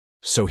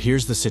So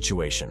here's the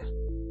situation.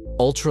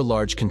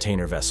 Ultra-large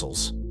container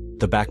vessels,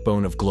 the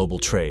backbone of global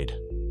trade,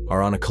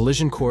 are on a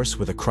collision course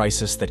with a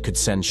crisis that could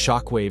send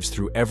shockwaves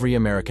through every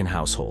American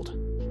household.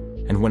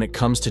 And when it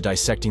comes to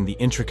dissecting the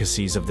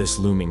intricacies of this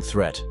looming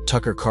threat,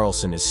 Tucker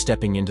Carlson is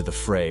stepping into the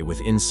fray with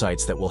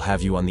insights that will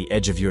have you on the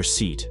edge of your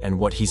seat, and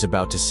what he's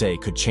about to say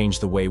could change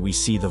the way we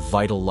see the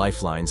vital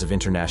lifelines of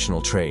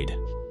international trade.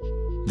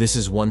 This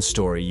is one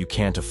story you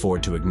can't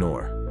afford to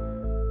ignore.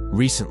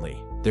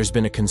 Recently, there's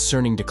been a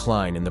concerning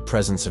decline in the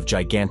presence of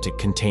gigantic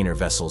container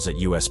vessels at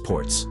U.S.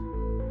 ports.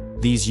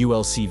 These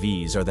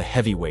ULCVs are the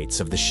heavyweights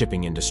of the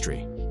shipping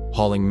industry,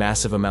 hauling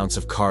massive amounts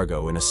of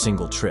cargo in a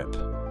single trip.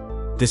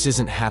 This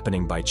isn't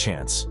happening by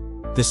chance.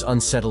 This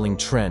unsettling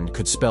trend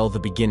could spell the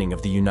beginning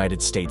of the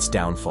United States'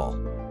 downfall.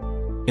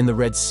 In the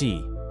Red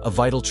Sea, a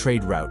vital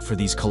trade route for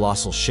these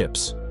colossal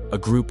ships, a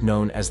group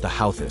known as the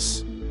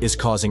Houthis, is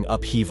causing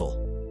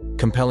upheaval,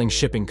 compelling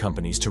shipping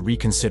companies to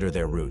reconsider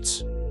their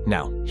routes.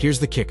 Now, here's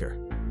the kicker.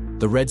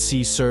 The Red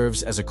Sea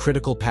serves as a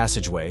critical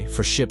passageway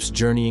for ships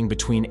journeying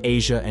between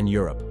Asia and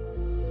Europe.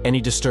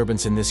 Any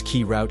disturbance in this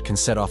key route can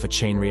set off a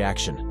chain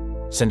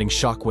reaction, sending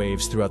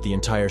shockwaves throughout the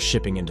entire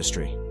shipping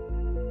industry.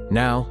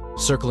 Now,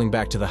 circling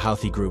back to the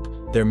Houthi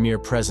group, their mere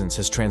presence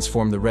has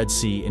transformed the Red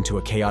Sea into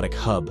a chaotic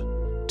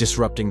hub,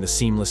 disrupting the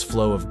seamless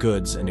flow of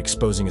goods and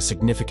exposing a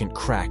significant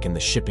crack in the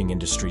shipping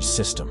industry's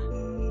system.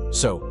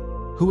 So,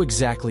 who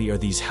exactly are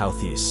these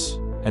Houthis,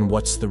 and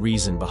what's the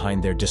reason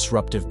behind their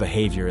disruptive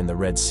behavior in the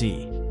Red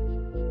Sea?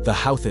 The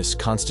Houthis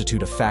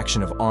constitute a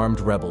faction of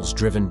armed rebels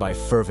driven by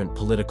fervent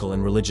political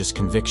and religious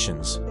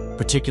convictions,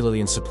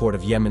 particularly in support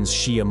of Yemen's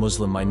Shia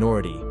Muslim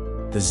minority,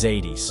 the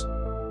Zaydis.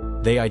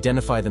 They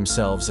identify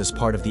themselves as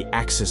part of the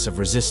Axis of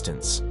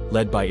Resistance,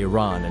 led by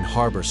Iran, and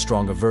harbor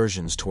strong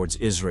aversions towards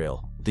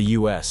Israel, the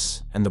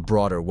US, and the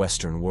broader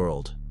Western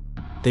world.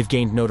 They've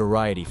gained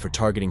notoriety for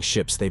targeting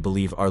ships they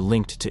believe are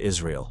linked to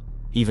Israel,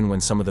 even when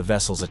some of the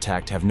vessels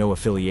attacked have no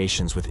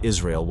affiliations with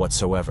Israel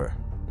whatsoever.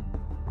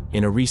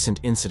 In a recent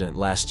incident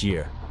last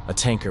year, a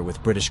tanker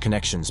with British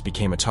connections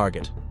became a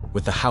target,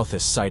 with the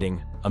Houthis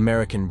citing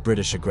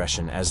American-British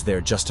aggression as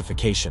their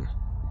justification.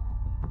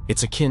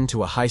 It's akin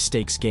to a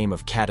high-stakes game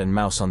of cat and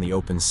mouse on the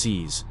open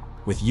seas,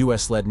 with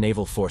US-led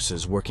naval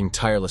forces working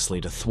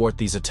tirelessly to thwart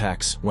these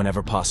attacks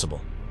whenever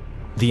possible.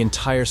 The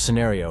entire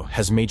scenario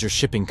has major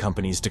shipping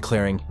companies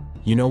declaring,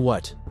 "You know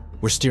what?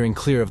 We're steering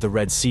clear of the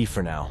Red Sea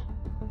for now."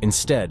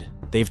 Instead,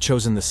 they've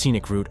chosen the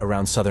scenic route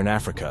around southern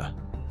Africa,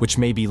 which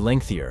may be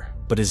lengthier,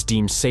 but is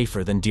deemed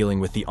safer than dealing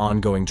with the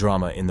ongoing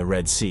drama in the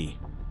Red Sea.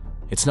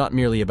 It's not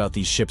merely about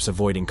these ships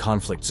avoiding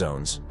conflict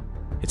zones.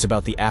 It's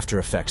about the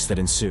after-effects that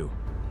ensue.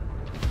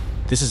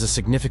 This is a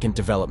significant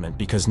development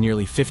because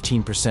nearly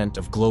 15%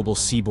 of global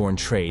seaborne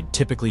trade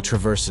typically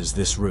traverses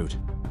this route.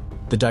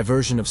 The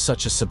diversion of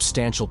such a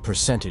substantial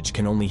percentage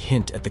can only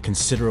hint at the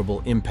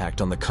considerable impact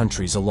on the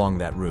countries along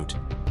that route.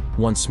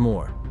 Once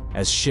more,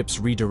 as ships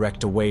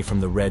redirect away from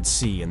the Red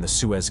Sea and the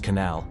Suez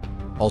Canal,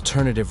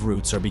 alternative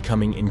routes are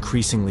becoming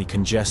increasingly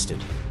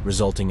congested,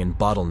 resulting in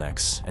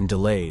bottlenecks and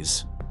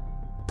delays.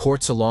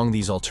 Ports along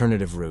these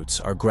alternative routes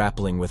are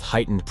grappling with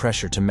heightened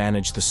pressure to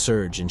manage the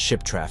surge in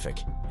ship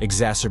traffic,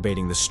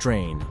 exacerbating the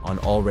strain on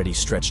already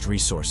stretched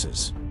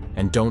resources.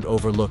 And don't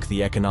overlook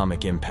the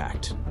economic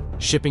impact.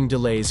 Shipping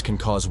delays can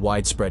cause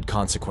widespread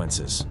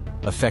consequences,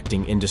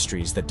 affecting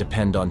industries that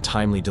depend on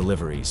timely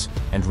deliveries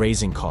and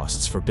raising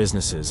costs for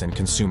businesses and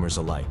consumers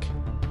alike.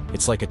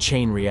 It's like a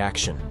chain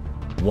reaction.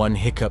 One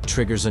hiccup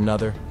triggers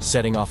another,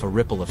 setting off a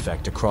ripple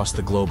effect across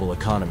the global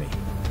economy.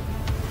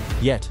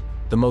 Yet,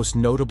 the most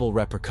notable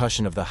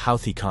repercussion of the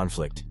Houthi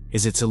conflict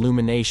is its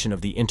illumination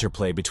of the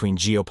interplay between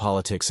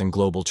geopolitics and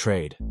global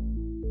trade.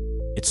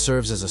 It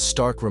serves as a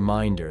stark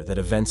reminder that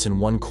events in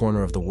one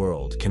corner of the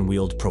world can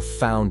wield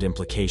profound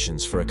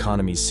implications for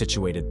economies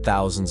situated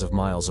thousands of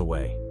miles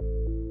away.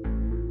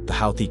 The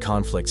Houthi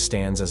conflict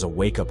stands as a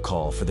wake-up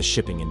call for the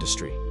shipping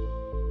industry,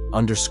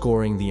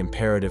 underscoring the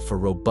imperative for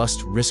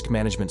robust risk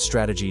management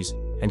strategies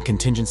and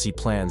contingency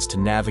plans to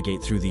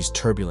navigate through these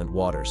turbulent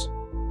waters.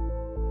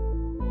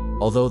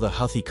 Although the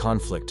Houthi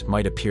conflict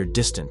might appear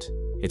distant,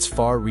 its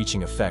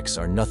far-reaching effects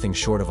are nothing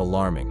short of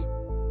alarming,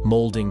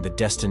 molding the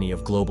destiny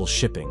of global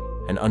shipping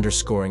and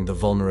underscoring the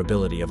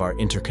vulnerability of our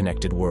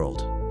interconnected world.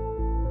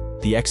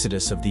 The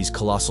exodus of these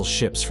colossal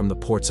ships from the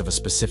ports of a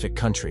specific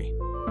country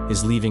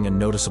is leaving a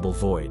noticeable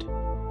void,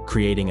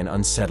 creating an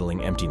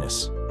unsettling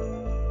emptiness.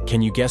 Can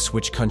you guess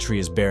which country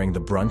is bearing the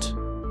brunt?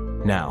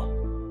 Now,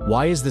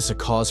 why is this a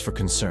cause for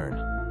concern?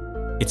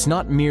 It's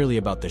not merely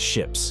about the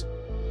ships.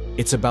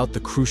 It's about the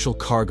crucial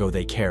cargo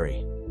they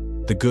carry,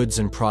 the goods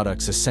and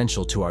products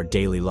essential to our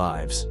daily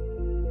lives.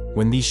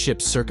 When these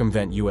ships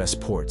circumvent US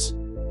ports,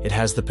 it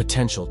has the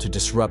potential to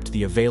disrupt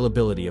the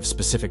availability of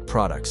specific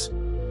products,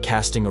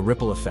 casting a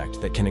ripple effect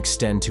that can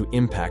extend to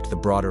impact the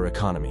broader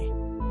economy.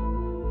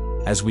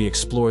 As we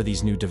explore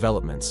these new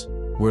developments,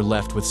 we're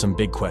left with some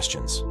big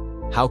questions.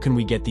 How can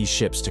we get these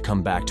ships to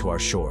come back to our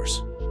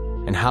shores?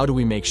 And how do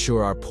we make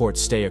sure our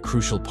ports stay a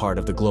crucial part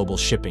of the global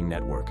shipping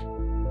network?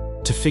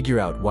 To figure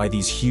out why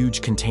these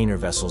huge container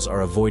vessels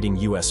are avoiding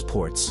US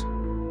ports,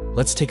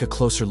 let's take a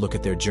closer look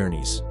at their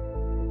journeys.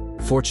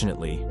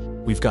 Fortunately,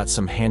 we've got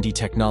some handy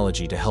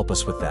technology to help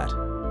us with that.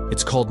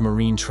 It's called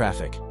marine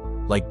traffic,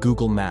 like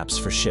Google Maps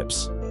for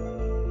ships.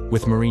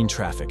 With marine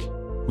traffic,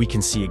 we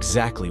can see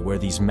exactly where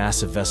these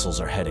massive vessels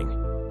are heading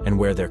and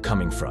where they're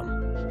coming from.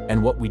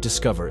 And what we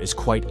discover is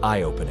quite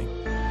eye-opening.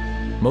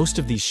 Most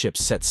of these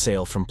ships set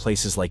sail from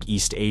places like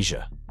East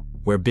Asia,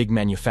 where big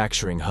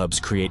manufacturing hubs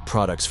create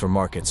products for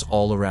markets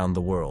all around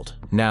the world.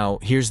 Now,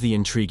 here's the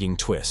intriguing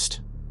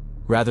twist.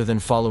 Rather than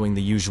following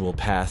the usual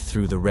path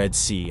through the Red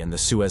Sea and the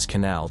Suez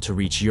Canal to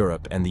reach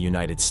Europe and the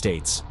United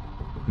States,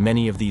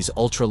 many of these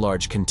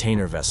ultra-large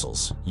container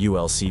vessels,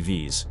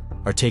 ULCVs,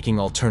 are taking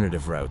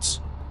alternative routes.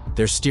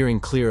 They're steering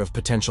clear of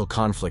potential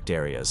conflict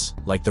areas,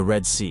 like the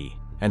Red Sea,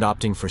 and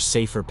opting for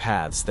safer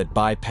paths that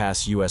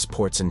bypass US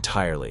ports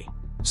entirely.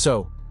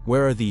 So,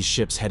 where are these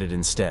ships headed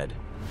instead?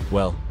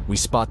 Well, we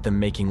spot them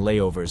making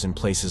layovers in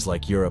places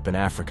like Europe and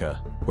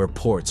Africa, where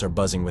ports are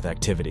buzzing with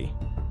activity.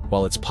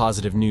 While it's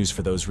positive news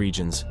for those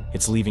regions,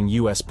 it's leaving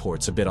US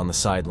ports a bit on the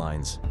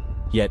sidelines.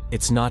 Yet,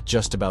 it's not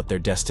just about their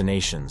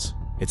destinations.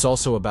 It's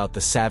also about the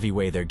savvy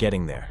way they're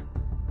getting there.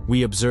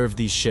 We observe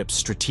these ships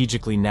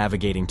strategically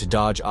navigating to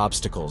dodge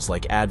obstacles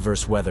like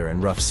adverse weather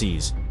and rough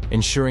seas,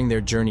 ensuring their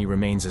journey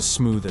remains as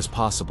smooth as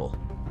possible.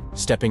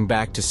 Stepping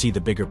back to see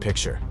the bigger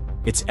picture,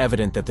 it's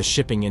evident that the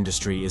shipping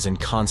industry is in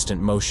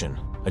constant motion,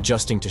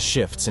 adjusting to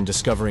shifts and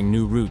discovering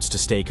new routes to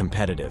stay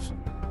competitive.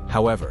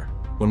 However,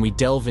 when we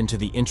delve into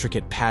the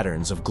intricate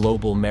patterns of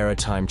global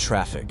maritime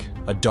traffic,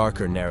 a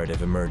darker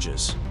narrative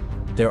emerges.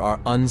 There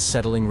are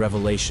unsettling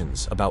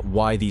revelations about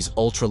why these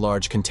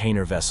ultra-large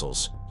container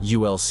vessels,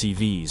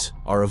 ULCVs,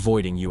 are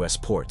avoiding US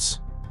ports.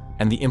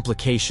 And the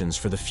implications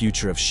for the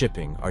future of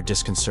shipping are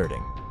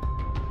disconcerting.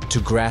 To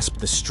grasp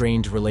the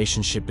strained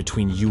relationship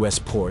between US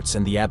ports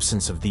and the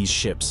absence of these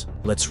ships,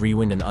 let's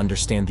rewind and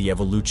understand the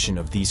evolution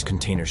of these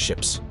container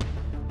ships.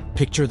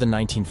 Picture the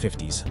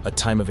 1950s, a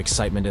time of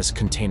excitement as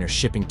container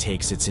shipping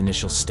takes its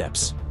initial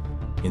steps.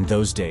 In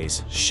those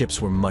days,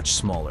 ships were much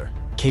smaller,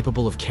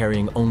 capable of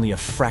carrying only a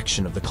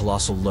fraction of the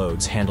colossal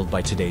loads handled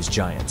by today's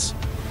giants.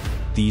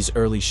 These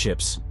early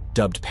ships,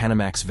 dubbed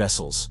Panamax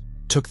vessels,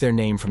 took their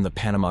name from the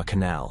Panama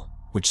Canal,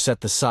 which set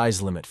the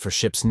size limit for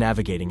ships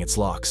navigating its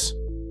locks.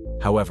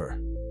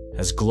 However,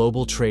 as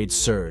global trade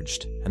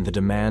surged and the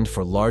demand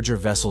for larger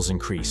vessels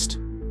increased,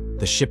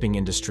 the shipping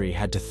industry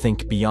had to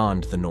think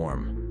beyond the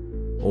norm.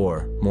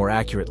 Or, more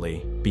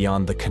accurately,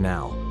 beyond the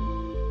canal.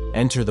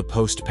 Enter the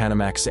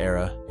post-Panamax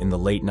era in the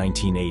late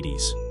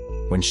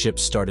 1980s, when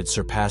ships started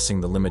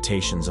surpassing the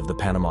limitations of the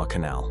Panama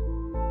Canal.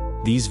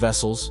 These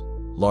vessels,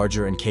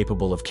 larger and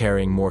capable of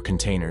carrying more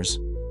containers,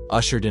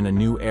 ushered in a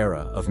new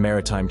era of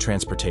maritime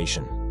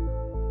transportation.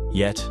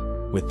 Yet,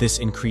 with this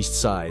increased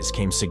size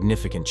came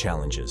significant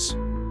challenges.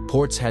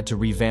 Ports had to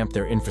revamp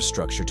their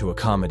infrastructure to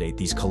accommodate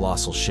these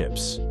colossal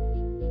ships.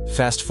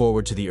 Fast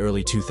forward to the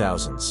early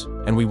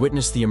 2000s, and we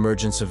witnessed the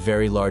emergence of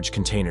very large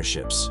container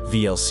ships,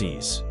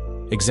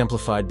 VLCs,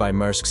 exemplified by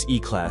Maersk's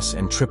E-class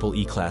and triple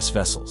E-class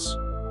vessels.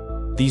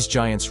 These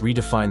giants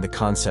redefined the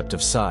concept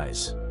of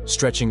size,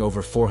 stretching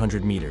over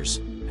 400 meters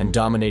and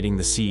dominating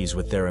the seas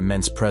with their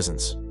immense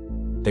presence.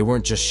 They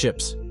weren't just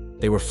ships,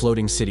 they were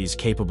floating cities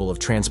capable of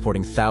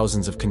transporting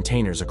thousands of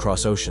containers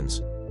across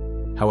oceans.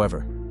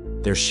 However,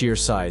 their sheer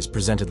size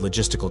presented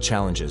logistical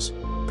challenges,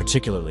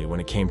 particularly when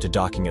it came to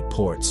docking at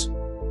ports.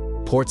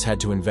 Ports had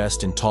to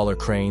invest in taller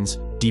cranes,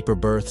 deeper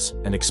berths,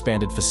 and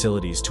expanded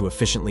facilities to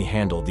efficiently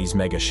handle these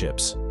mega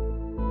ships.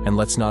 And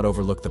let's not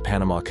overlook the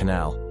Panama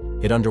Canal.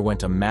 It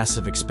underwent a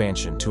massive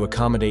expansion to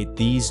accommodate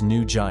these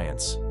new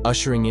giants,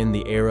 ushering in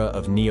the era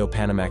of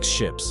neo-Panamax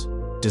ships,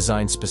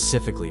 designed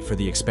specifically for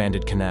the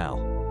expanded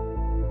canal.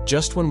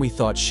 Just when we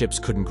thought ships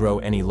couldn't grow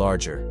any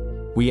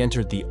larger, we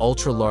entered the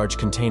ultra-large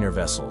container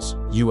vessels,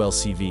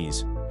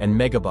 ULCVs, and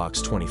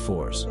megabox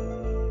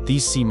 24s.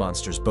 These sea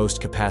monsters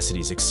boast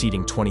capacities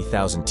exceeding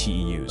 20,000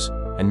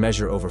 TEUs and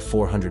measure over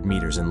 400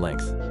 meters in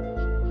length.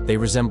 They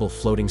resemble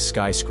floating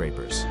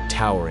skyscrapers,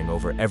 towering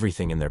over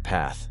everything in their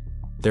path.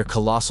 Their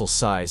colossal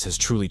size has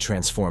truly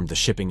transformed the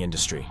shipping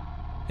industry,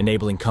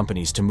 enabling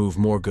companies to move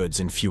more goods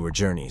in fewer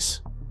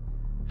journeys.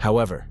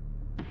 However,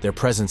 their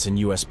presence in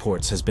US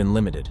ports has been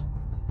limited,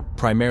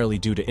 primarily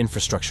due to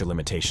infrastructure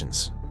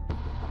limitations.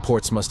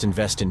 Ports must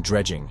invest in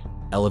dredging,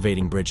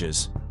 elevating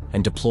bridges,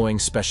 and deploying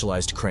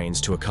specialized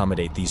cranes to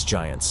accommodate these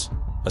giants,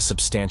 a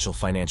substantial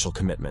financial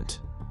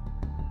commitment.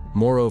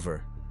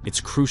 Moreover,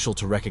 it's crucial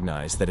to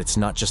recognize that it's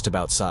not just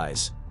about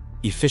size.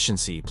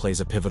 Efficiency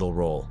plays a pivotal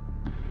role.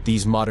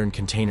 These modern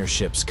container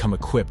ships come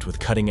equipped with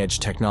cutting-edge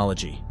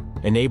technology,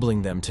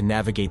 enabling them to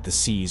navigate the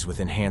seas with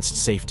enhanced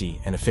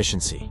safety and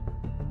efficiency.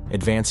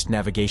 Advanced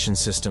navigation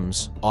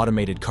systems,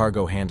 automated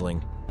cargo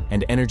handling,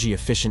 and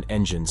energy-efficient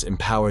engines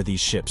empower these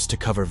ships to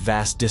cover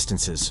vast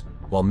distances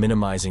while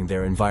minimizing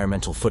their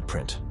environmental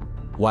footprint.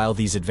 While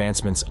these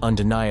advancements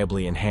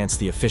undeniably enhance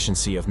the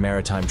efficiency of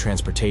maritime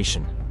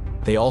transportation,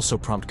 they also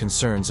prompt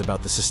concerns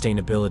about the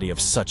sustainability of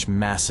such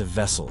massive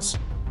vessels.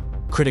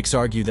 Critics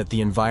argue that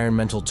the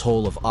environmental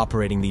toll of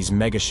operating these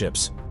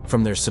megaships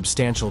from their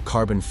substantial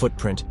carbon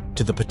footprint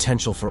to the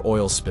potential for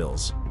oil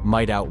spills,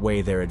 might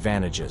outweigh their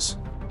advantages.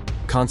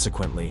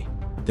 Consequently,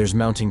 there's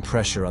mounting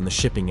pressure on the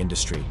shipping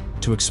industry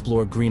to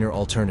explore greener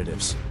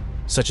alternatives,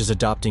 such as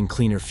adopting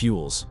cleaner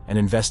fuels and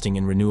investing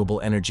in renewable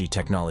energy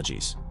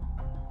technologies.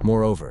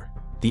 Moreover,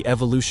 the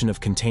evolution of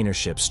container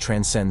ships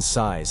transcends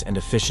size and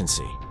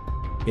efficiency.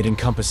 It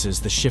encompasses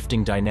the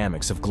shifting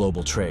dynamics of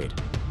global trade.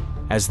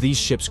 As these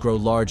ships grow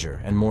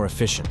larger and more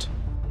efficient,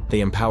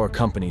 they empower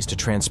companies to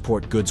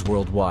transport goods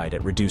worldwide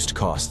at reduced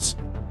costs,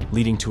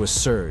 leading to a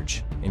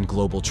surge in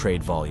global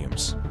trade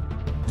volumes.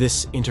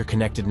 This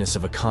interconnectedness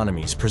of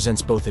economies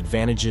presents both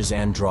advantages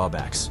and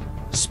drawbacks,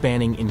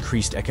 spanning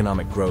increased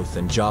economic growth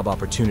and job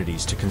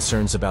opportunities to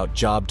concerns about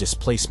job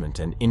displacement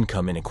and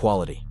income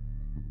inequality.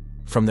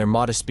 From their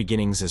modest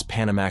beginnings as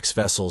Panamax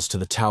vessels to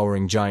the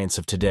towering giants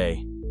of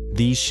today,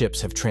 these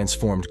ships have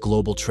transformed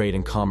global trade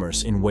and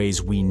commerce in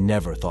ways we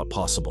never thought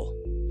possible.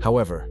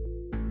 However,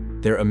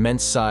 their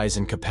immense size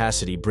and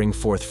capacity bring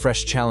forth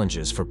fresh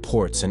challenges for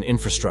ports and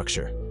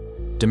infrastructure,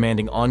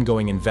 demanding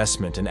ongoing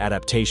investment and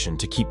adaptation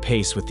to keep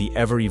pace with the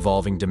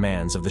ever-evolving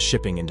demands of the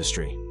shipping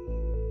industry.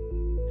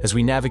 As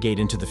we navigate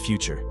into the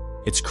future,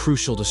 it's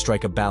crucial to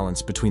strike a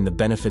balance between the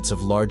benefits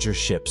of larger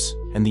ships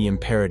and the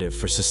imperative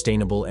for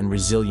sustainable and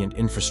resilient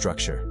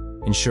infrastructure,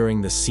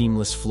 ensuring the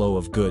seamless flow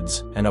of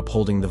goods and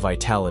upholding the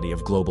vitality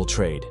of global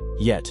trade.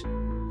 Yet,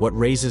 what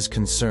raises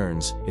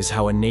concerns is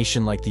how a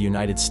nation like the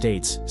United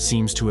States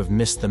seems to have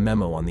missed the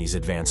memo on these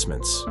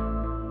advancements.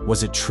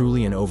 Was it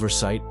truly an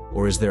oversight,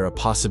 or is there a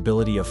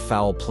possibility of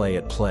foul play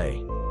at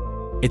play?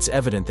 It's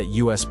evident that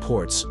U.S.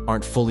 ports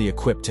aren't fully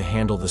equipped to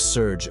handle the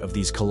surge of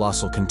these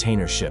colossal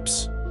container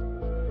ships.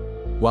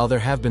 While there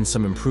have been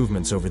some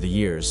improvements over the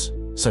years,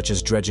 such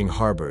as dredging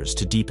harbors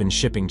to deepen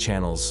shipping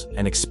channels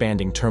and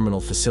expanding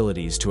terminal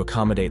facilities to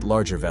accommodate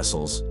larger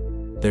vessels,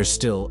 there's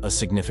still a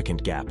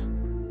significant gap.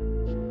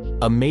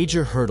 A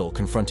major hurdle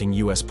confronting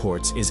U.S.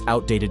 ports is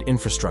outdated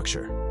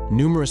infrastructure.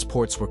 Numerous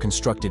ports were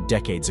constructed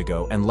decades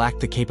ago and lack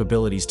the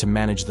capabilities to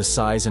manage the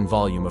size and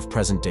volume of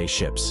present-day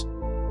ships.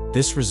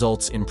 This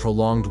results in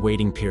prolonged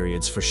waiting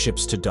periods for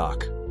ships to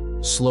dock,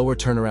 slower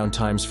turnaround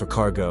times for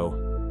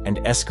cargo, and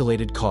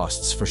escalated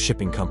costs for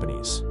shipping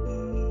companies.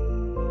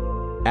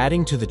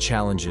 Adding to the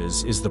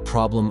challenges is the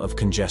problem of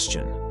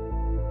congestion.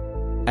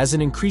 As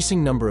an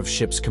increasing number of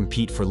ships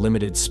compete for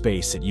limited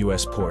space at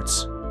U.S.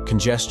 ports,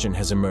 congestion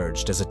has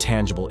emerged as a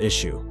tangible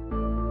issue.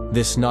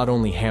 This not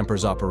only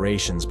hampers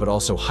operations but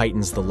also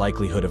heightens the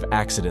likelihood of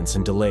accidents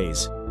and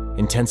delays,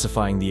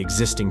 intensifying the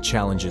existing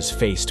challenges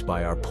faced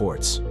by our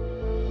ports.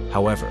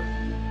 However,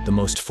 the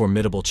most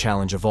formidable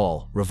challenge of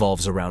all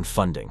revolves around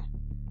funding.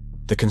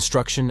 The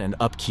construction and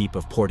upkeep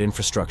of port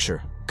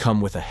infrastructure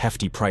come with a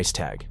hefty price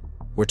tag.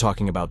 We're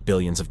talking about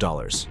billions of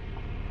dollars.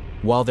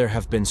 While there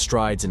have been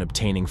strides in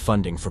obtaining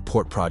funding for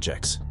port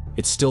projects,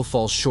 it still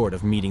falls short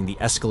of meeting the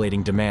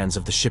escalating demands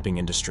of the shipping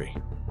industry.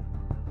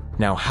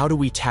 Now, how do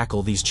we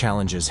tackle these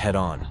challenges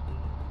head-on?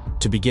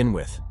 To begin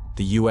with,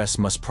 the U.S.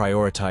 must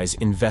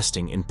prioritize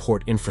investing in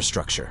port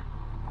infrastructure.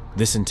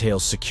 This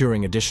entails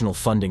securing additional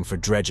funding for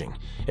dredging,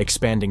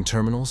 expanding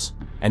terminals,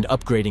 and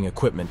upgrading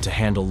equipment to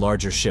handle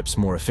larger ships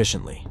more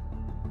efficiently.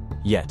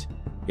 Yet,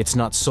 it's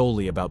not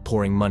solely about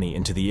pouring money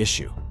into the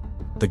issue.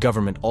 The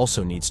government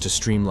also needs to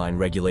streamline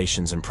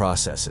regulations and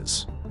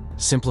processes.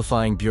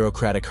 Simplifying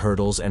bureaucratic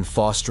hurdles and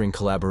fostering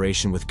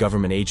collaboration with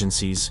government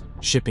agencies,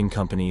 shipping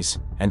companies,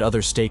 and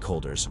other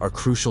stakeholders are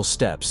crucial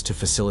steps to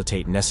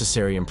facilitate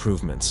necessary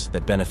improvements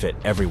that benefit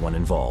everyone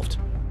involved.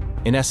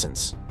 In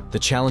essence, the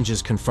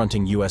challenges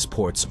confronting U.S.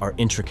 ports are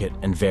intricate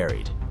and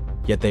varied,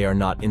 yet they are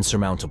not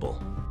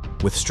insurmountable.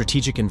 With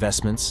strategic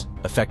investments,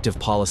 effective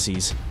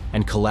policies,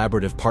 and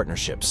collaborative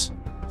partnerships,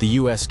 the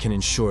U.S. can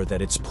ensure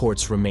that its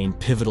ports remain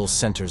pivotal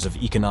centers of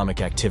economic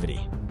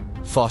activity,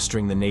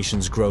 fostering the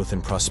nation's growth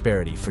and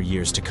prosperity for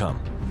years to come.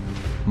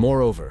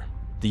 Moreover,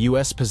 the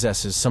U.S.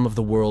 possesses some of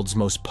the world's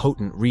most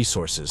potent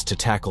resources to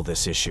tackle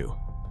this issue,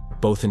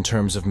 both in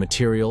terms of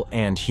material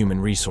and human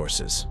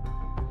resources.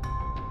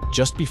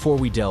 Just before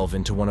we delve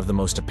into one of the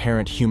most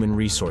apparent human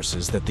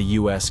resources that the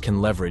U.S.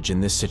 can leverage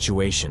in this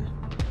situation,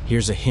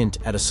 here's a hint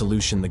at a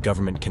solution the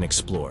government can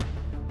explore: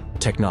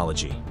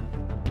 technology.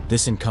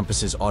 This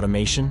encompasses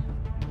automation,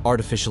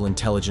 artificial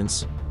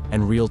intelligence,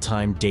 and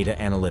real-time data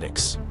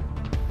analytics.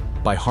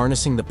 By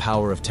harnessing the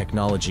power of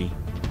technology,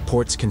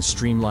 ports can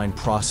streamline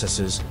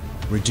processes,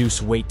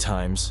 reduce wait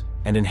times,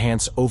 and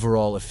enhance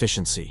overall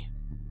efficiency.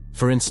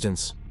 For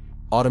instance,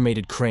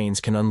 automated cranes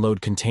can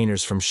unload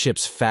containers from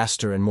ships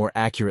faster and more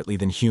accurately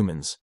than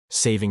humans,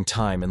 saving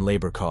time and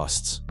labor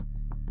costs.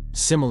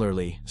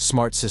 Similarly,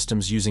 smart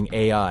systems using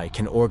AI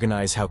can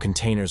organize how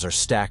containers are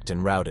stacked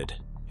and routed,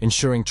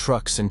 ensuring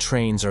trucks and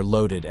trains are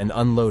loaded and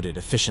unloaded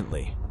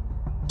efficiently.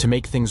 To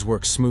make things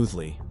work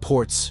smoothly,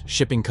 ports,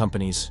 shipping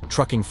companies,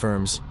 trucking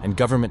firms, and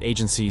government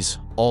agencies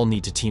all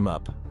need to team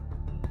up.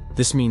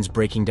 This means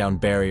breaking down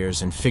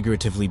barriers and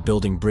figuratively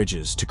building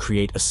bridges to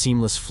create a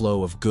seamless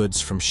flow of goods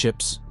from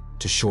ships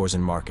to shores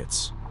and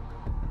markets.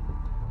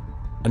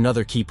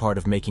 Another key part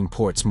of making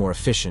ports more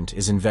efficient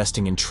is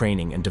investing in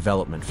training and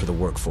development for the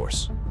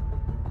workforce.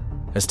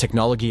 As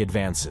technology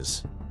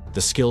advances,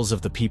 the skills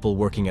of the people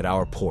working at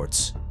our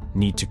ports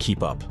need to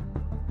keep up.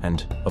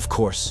 And, of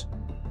course,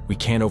 we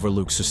can't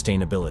overlook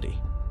sustainability.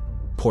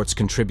 Ports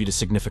contribute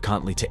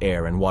significantly to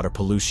air and water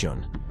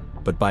pollution,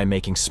 but by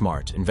making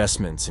smart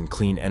investments in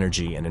clean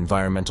energy and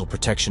environmental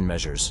protection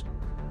measures,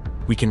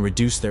 we can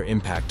reduce their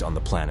impact on the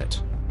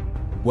planet.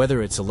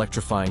 Whether it's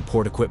electrifying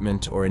port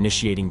equipment or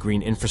initiating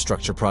green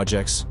infrastructure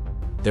projects,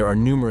 there are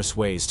numerous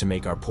ways to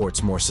make our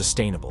ports more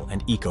sustainable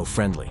and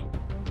eco-friendly.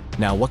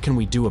 Now, what can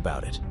we do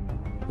about it?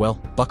 Well,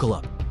 buckle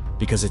up,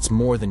 because it's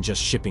more than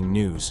just shipping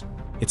news.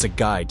 It's a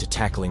guide to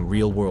tackling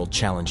real-world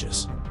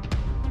challenges.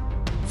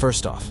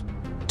 First off,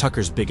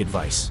 Tucker's big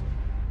advice: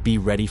 be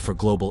ready for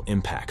global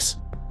impacts.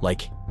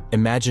 Like,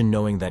 imagine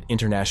knowing that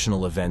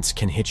international events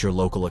can hit your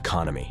local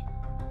economy.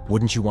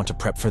 Wouldn't you want to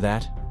prep for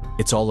that?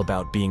 It's all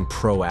about being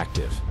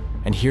proactive.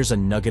 And here's a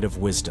nugget of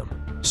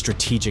wisdom: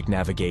 strategic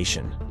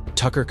navigation.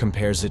 Tucker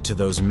compares it to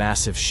those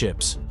massive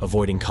ships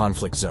avoiding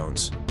conflict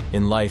zones.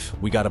 In life,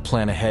 we gotta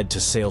plan ahead to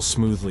sail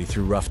smoothly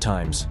through rough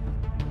times.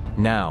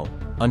 Now,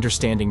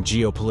 understanding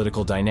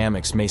geopolitical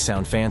dynamics may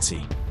sound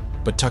fancy,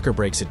 but Tucker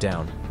breaks it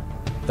down.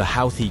 The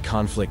Houthi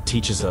conflict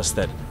teaches us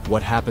that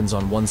what happens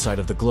on one side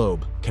of the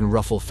globe can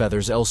ruffle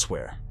feathers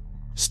elsewhere.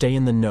 Stay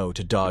in the know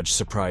to dodge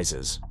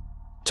surprises.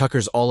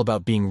 Tucker's all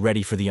about being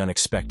ready for the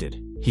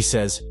unexpected. He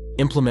says,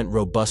 implement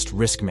robust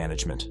risk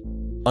management.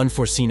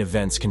 Unforeseen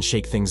events can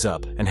shake things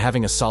up, and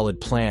having a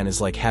solid plan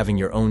is like having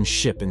your own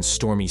ship in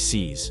stormy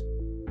seas.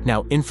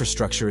 Now,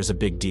 infrastructure is a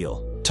big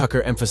deal.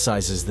 Tucker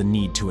emphasizes the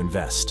need to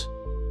invest.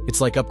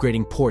 It's like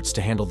upgrading ports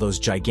to handle those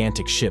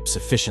gigantic ships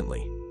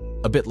efficiently.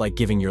 A bit like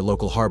giving your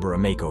local harbor a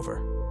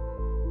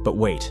makeover. But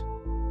wait,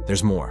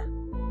 there's more.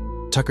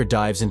 Tucker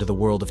dives into the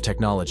world of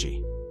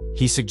technology.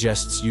 He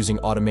suggests using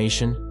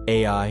automation,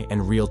 AI,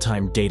 and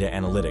real-time data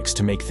analytics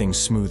to make things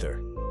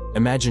smoother.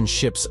 Imagine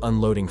ships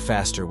unloading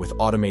faster with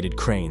automated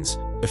cranes,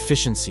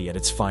 efficiency at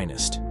its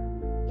finest.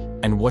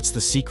 And what's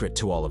the secret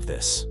to all of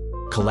this?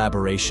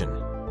 Collaboration.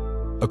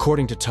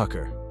 According to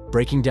Tucker,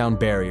 breaking down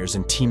barriers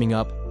and teaming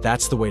up,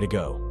 that's the way to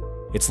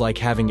go. It's like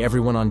having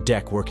everyone on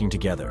deck working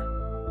together.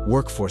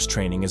 Workforce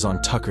training is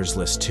on Tucker's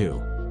list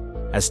too.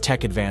 As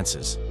tech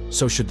advances,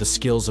 so should the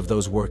skills of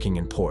those working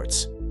in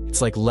ports.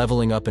 It's like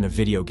leveling up in a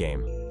video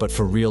game, but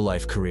for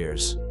real-life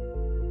careers.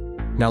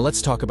 Now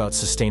let's talk about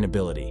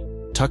sustainability.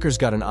 Tucker's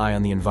got an eye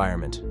on the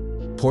environment.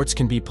 Ports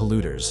can be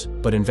polluters,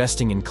 but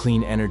investing in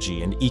clean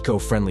energy and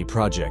eco-friendly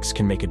projects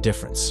can make a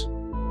difference.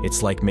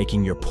 It's like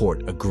making your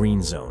port a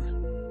green zone.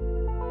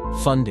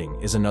 Funding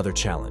is another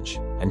challenge,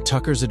 and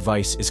Tucker's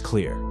advice is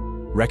clear.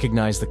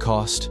 Recognize the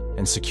cost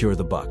and secure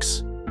the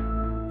bucks.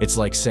 It's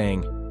like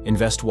saying,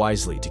 invest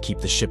wisely to keep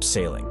the ship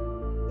sailing.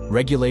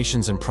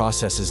 Regulations and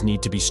processes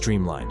need to be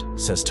streamlined,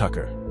 says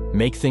Tucker.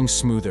 Make things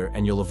smoother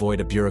and you'll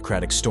avoid a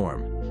bureaucratic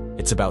storm.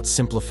 It's about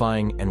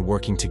simplifying and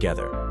working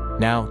together.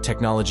 Now,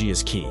 technology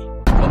is key.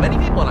 Well, many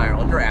people in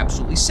Ireland are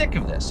absolutely sick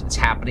of this. It's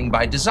happening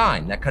by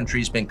design. That country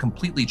has been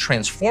completely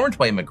transformed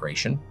by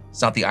immigration.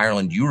 It's not the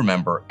Ireland you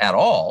remember at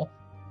all.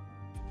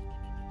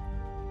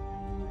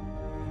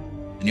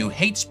 The new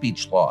hate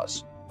speech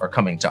laws are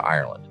coming to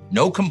Ireland.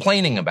 No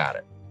complaining about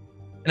it.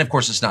 And of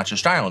course, it's not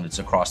just Ireland, it's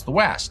across the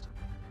West.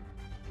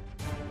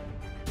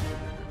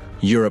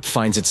 Europe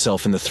finds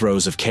itself in the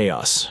throes of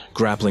chaos,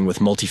 grappling with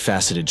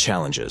multifaceted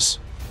challenges.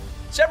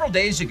 Several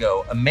days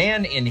ago, a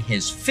man in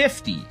his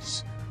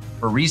 50s,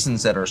 for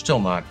reasons that are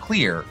still not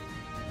clear,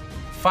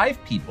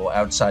 5 people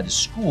outside a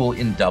school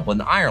in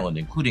Dublin, Ireland,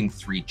 including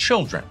 3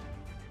 children.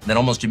 And then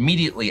almost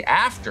immediately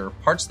after,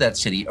 parts of that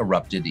city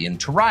erupted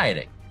into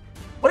rioting.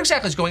 What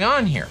exactly is going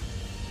on here?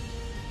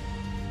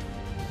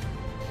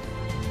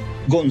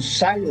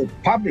 Gonzalo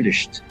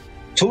published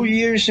 2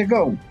 years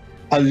ago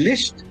a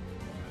list,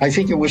 I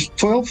think it was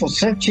 12 or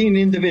 13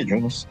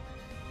 individuals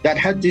that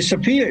had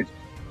disappeared.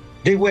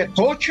 They were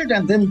tortured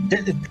and then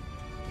dead.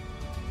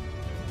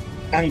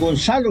 And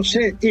Gonzalo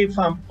said, if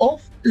I'm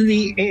off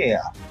the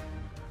air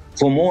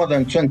for more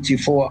than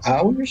 24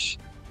 hours,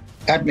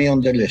 add me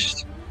on the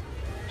list.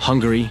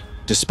 Hungary,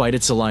 despite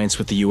its alliance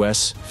with the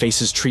US,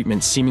 faces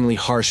treatment seemingly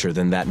harsher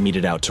than that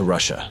meted out to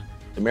Russia.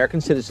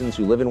 American citizens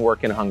who live and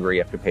work in Hungary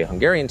have to pay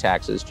Hungarian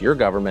taxes to your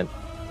government,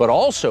 but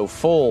also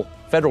full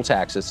federal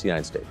taxes to the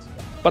United States.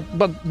 But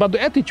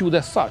the attitude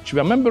as such, we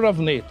are a member of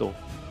NATO,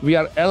 we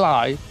are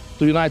ally to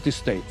the United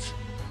States,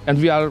 and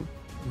we are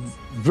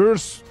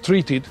worse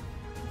treated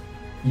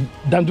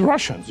than the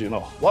Russians, you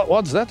know.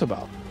 What's that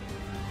about?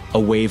 A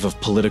wave of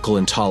political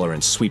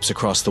intolerance sweeps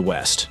across the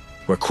West,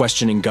 where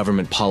questioning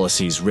government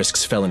policies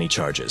risks felony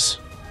charges.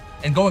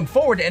 And going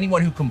forward,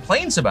 anyone who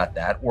complains about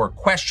that or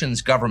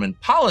questions government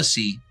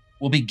policy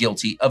will be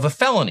guilty of a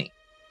felony.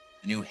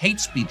 The new hate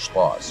speech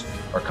laws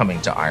are coming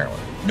to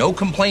Ireland. No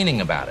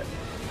complaining about it.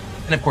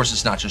 And of course,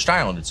 it's not just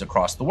Ireland, it's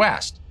across the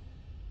West.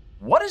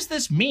 What does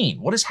this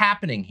mean? What is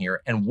happening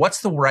here? And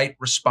what's the right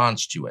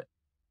response to it?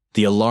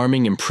 The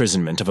alarming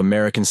imprisonment of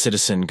American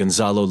citizen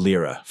Gonzalo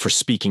Lira for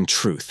speaking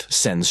truth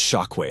sends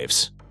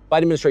shockwaves.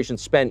 Biden administration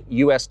spent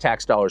U.S.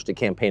 tax dollars to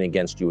campaign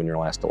against you in your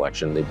last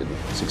election. They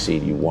didn't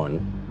succeed. You won,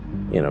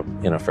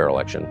 in a fair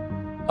election.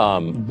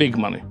 Big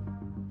money.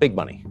 Big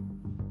money.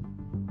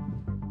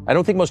 I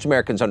don't think most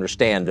Americans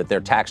understand that their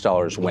tax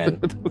dollars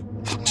went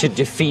to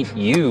defeat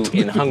you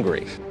in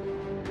Hungary.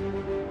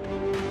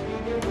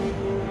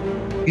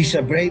 He's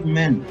a brave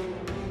man,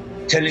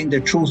 telling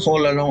the truth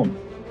all along.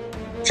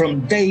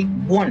 From day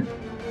one,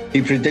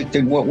 he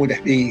predicted what would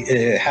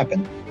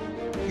happen.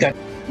 That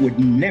would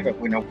never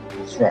win over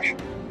with Russia.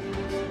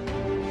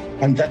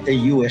 And that the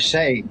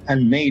USA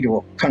and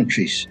NATO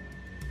countries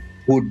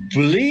would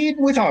bleed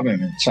with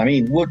armaments.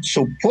 Would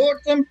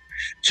support them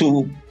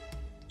to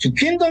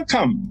kingdom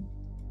come.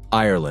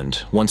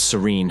 Ireland, once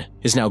serene,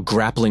 is now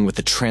grappling with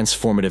the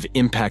transformative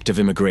impact of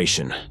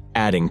immigration,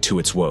 adding to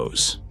its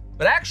woes.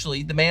 But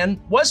actually, the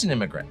man was an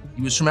immigrant.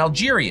 He was from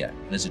Algeria,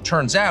 and as it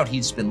turns out,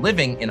 he's been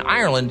living in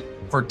Ireland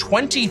for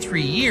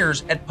 23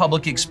 years at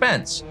public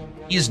expense.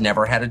 He has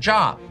never had a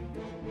job.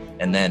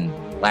 And then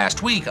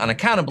last week,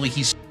 unaccountably,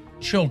 he's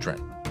children.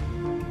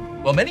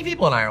 Well, many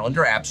people in Ireland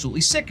are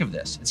absolutely sick of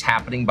this. It's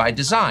happening by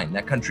design.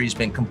 That country has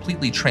been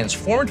completely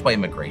transformed by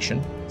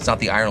immigration. It's not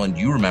the Ireland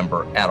you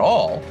remember at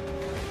all.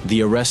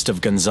 The arrest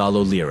of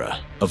Gonzalo Lira,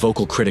 a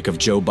vocal critic of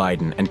Joe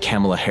Biden and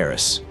Kamala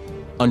Harris,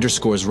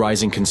 underscores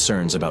rising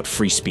concerns about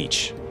free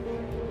speech.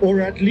 Or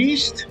at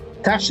least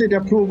tacit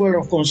approval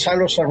of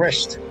Gonzalo's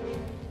arrest,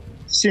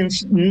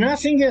 since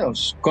nothing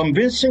else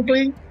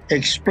convincingly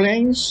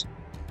explains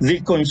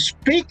the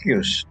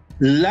conspicuous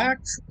lack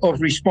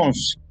of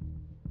response.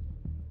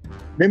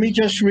 Let me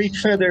just read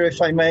further, if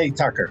I may,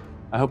 Tucker.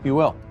 I hope you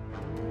will.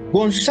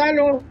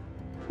 Gonzalo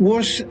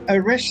was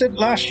arrested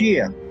last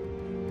year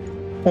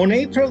on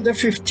April the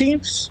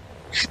 15th,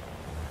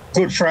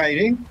 Good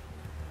Friday,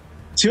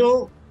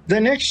 till the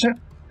next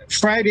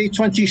Friday,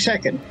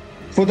 22nd,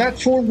 for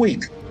that full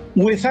week,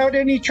 without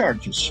any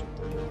charges.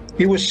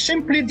 He was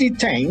simply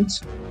detained.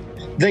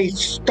 They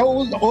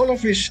stole all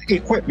of his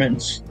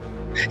equipment.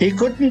 He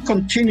couldn't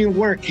continue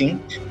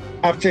working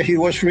after he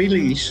was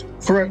released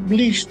for at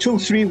least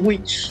 2-3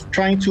 weeks,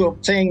 trying to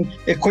obtain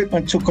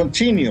equipment to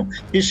continue.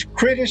 His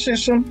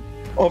criticism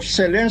of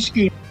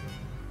Zelensky's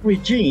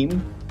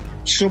regime,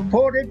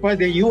 supported by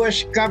the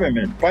U.S.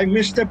 government, by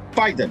Mr.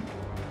 Biden,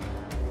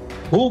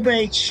 who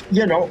makes,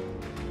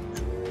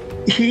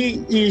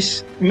 he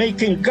is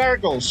making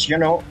gargles,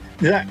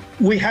 that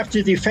we have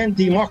to defend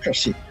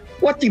democracy.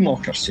 What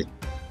democracy?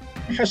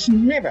 Has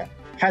never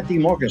had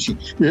democracy,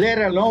 let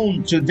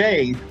alone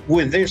today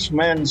with this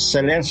man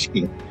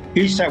Zelensky.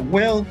 He's a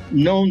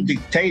well-known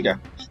dictator.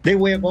 They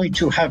were going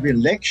to have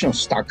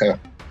elections, Tucker,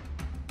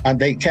 and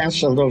they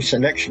canceled those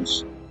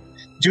elections.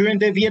 During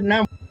the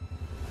Vietnam,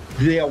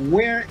 there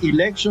were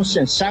elections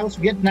in South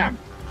Vietnam,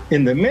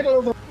 in the middle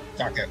of the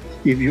Tucker,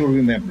 if you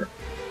remember.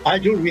 I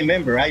do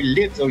remember. I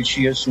lived those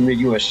years in the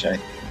USA.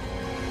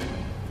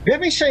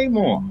 Let me say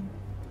more.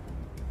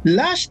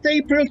 Last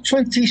April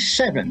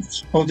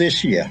 27th of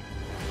this year,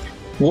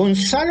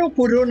 Gonzalo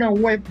put on a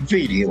web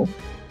video,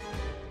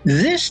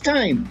 this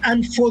time,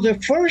 and for the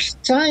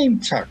first time,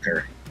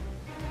 Tucker,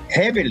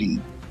 heavily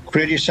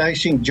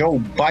criticizing Joe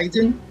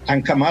Biden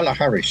and Kamala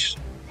Harris.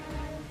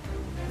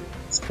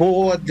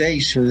 4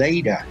 days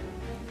later,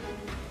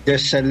 the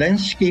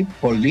Zelensky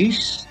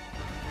police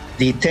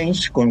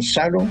detains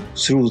Gonzalo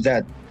through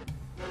that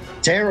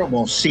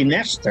terrible,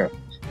 sinister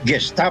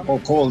Gestapo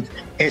called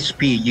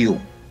SPU.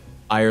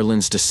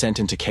 Ireland's descent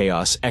into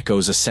chaos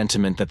echoes a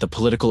sentiment that the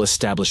political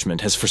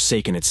establishment has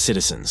forsaken its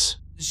citizens.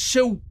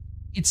 So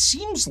it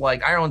seems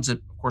like Ireland's,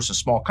 of course, a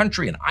small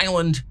country, an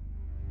island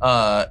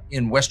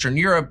in Western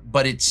Europe,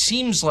 but it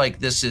seems like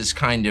this is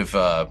kind of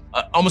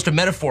almost a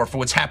metaphor for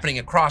what's happening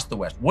across the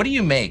West. What do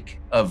you make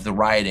of the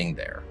rioting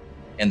there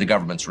and the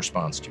government's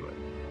response to it?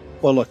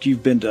 Well, look,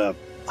 you've been to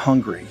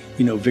Hungary.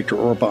 Viktor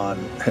Orban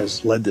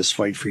has led this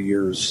fight for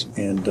years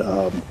and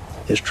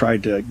has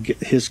tried to get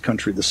his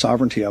country, the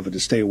sovereignty of it, to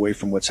stay away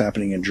from what's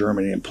happening in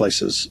Germany and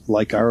places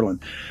like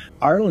Ireland.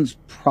 Ireland's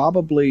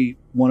probably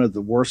one of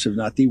the worst, if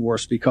not the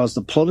worst, because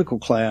the political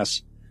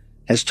class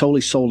has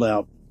totally sold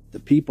out the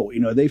people.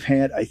 They've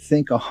had, I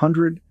think,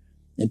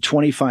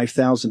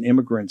 125,000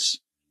 immigrants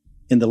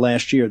in the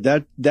last year.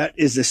 That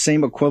is the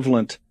same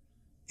equivalent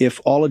if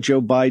all of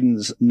Joe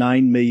Biden's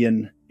 9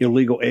 million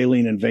illegal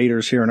alien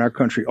invaders here in our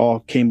country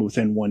all came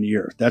within 1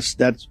 year. That's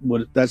the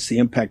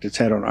impact it's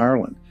had on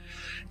Ireland.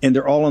 And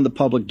they're all on the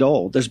public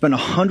dole. There's been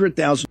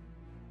 100,000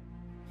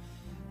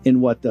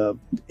 in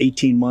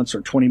 18 months or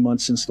 20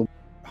 months since the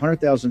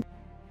 100,000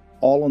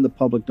 all on the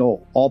public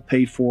dole, all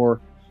paid for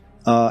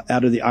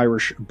out of the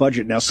Irish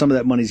budget. Now, some of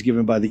that money is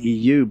given by the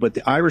EU, but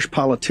the Irish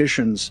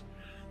politicians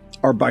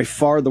are by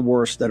far the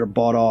worst that are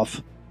bought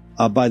off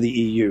by the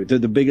EU. They're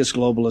the biggest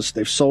globalists.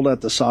 They've sold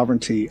out the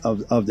sovereignty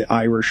of the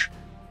Irish.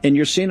 And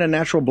you're seeing a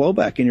natural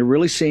blowback, and you're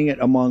really seeing it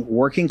among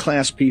working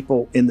class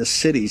people in the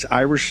cities,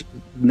 Irish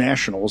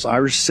nationals,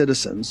 Irish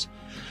citizens,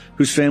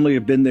 whose family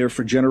have been there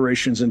for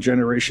generations and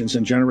generations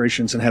and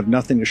generations and have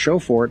nothing to show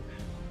for it,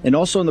 and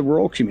also in the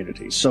rural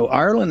communities. So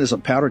Ireland is a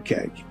powder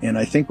keg. And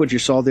I think what you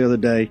saw the other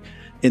day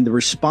And the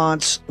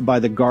response by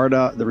the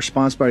Garda, the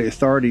response by the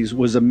authorities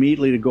was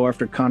immediately to go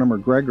after Conor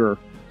McGregor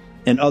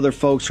and other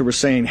folks who were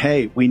saying,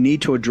 hey, we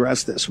need to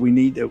address this. We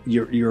need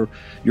your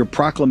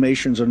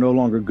proclamations are no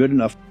longer good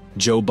enough.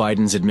 Joe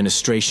Biden's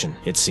administration,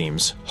 it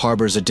seems,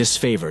 harbors a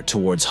disfavor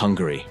towards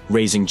Hungary,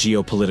 raising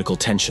geopolitical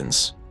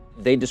tensions.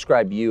 They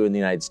describe you in the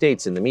United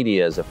States in the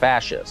media as a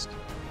fascist,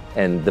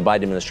 and the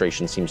Biden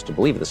administration seems to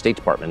believe it, the State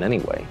Department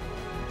anyway.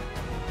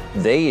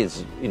 The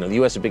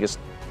U.S. is the biggest,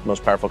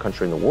 most powerful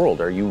country in the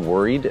world. Are you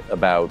worried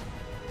about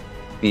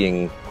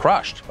being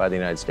crushed by the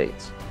United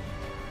States?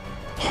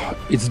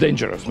 It's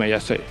dangerous, may I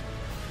say.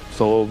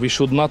 So we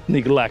should not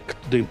neglect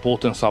the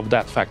importance of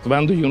that fact.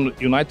 When the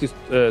United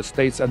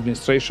States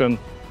administration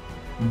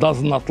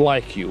does not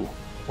like you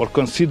or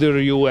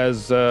consider you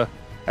as an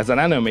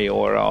enemy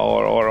or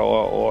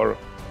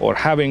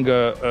having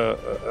a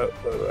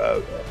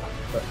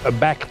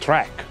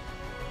backtrack,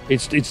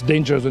 it's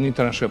dangerous in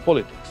international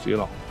politics,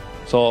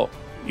 So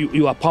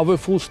you are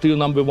powerful, still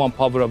number one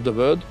power of the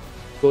world.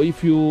 So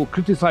if you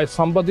criticize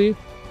somebody,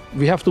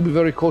 we have to be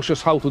very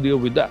cautious how to deal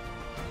with that.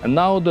 And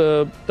now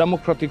the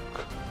Democratic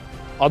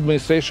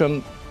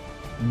administration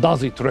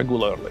does it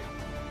regularly.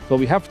 So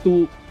we have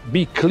to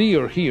be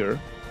clear here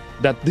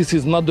that this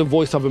is not the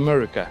voice of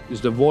America,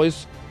 it's the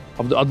voice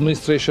of the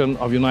administration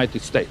of the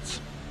United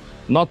States.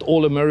 Not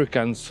all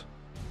Americans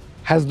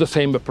has the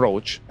same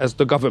approach as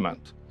the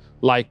government,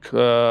 like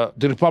the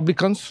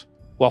Republicans,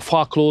 who are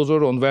far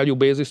closer on value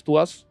basis to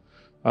us.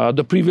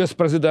 The previous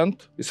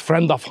president is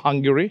friend of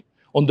Hungary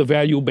on the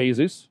value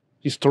basis,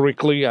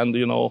 historically and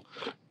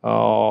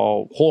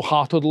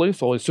wholeheartedly,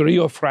 so it's a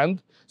real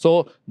friend.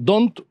 So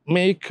don't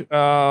make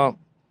a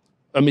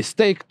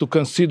mistake to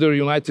consider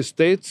United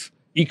States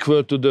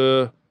equal to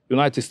the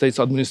United States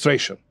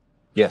administration.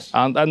 Yes.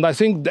 And I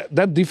think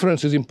that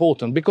difference is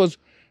important because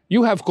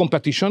you have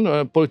competition,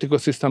 a political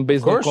system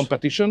based on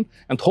competition,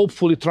 and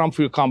hopefully Trump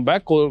will come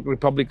back or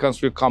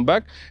Republicans will come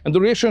back, and the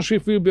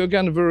relationship will be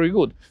again very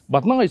good.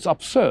 But now it's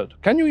absurd.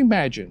 Can you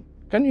imagine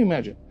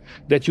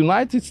that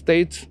United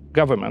States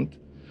government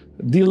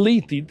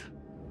deleted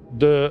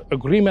the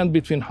agreement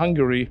between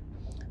Hungary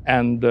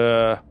and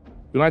the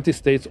United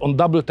States on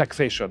double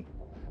taxation,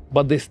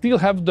 but they still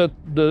have the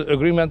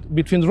agreement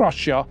between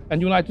Russia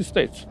and United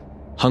States?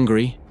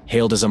 Hungary,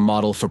 hailed as a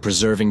model for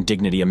preserving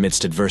dignity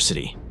amidst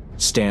adversity,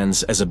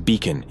 stands as a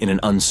beacon in an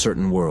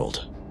uncertain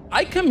world.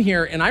 I come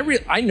here and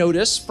I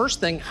notice, first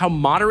thing, how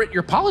moderate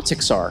your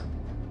politics are.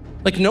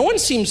 Like, no one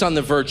seems on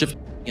the verge of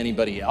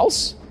anybody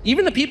else.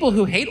 Even the people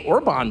who hate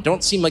Orban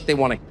don't seem like they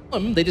want to kill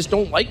him. They just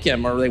don't like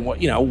him, or they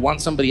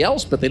want somebody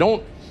else, but they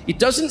don't. It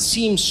doesn't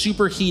seem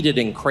superheated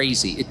and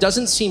crazy. It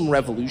doesn't seem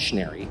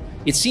revolutionary.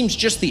 It seems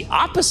just the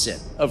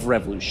opposite of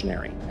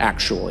revolutionary,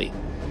 actually.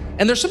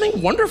 And there's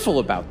something wonderful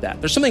about that.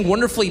 There's something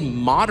wonderfully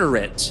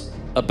moderate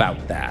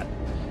about that.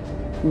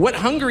 What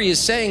Hungary is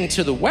saying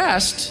to the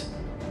West,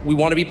 we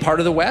want to be part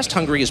of the West.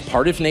 Hungary is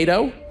part of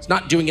NATO. It's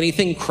not doing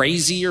anything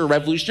crazy or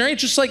revolutionary.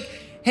 It's just like,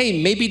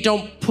 hey, maybe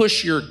don't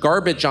push your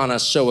garbage on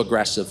us so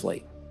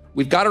aggressively.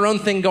 We've got our own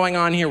thing going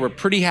on here. We're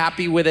pretty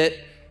happy with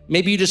it.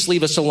 Maybe you just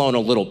leave us alone a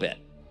little bit.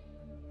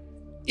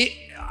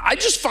 I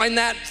just find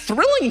that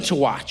thrilling to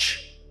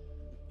watch.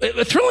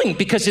 Thrilling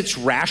because it's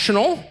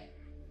rational.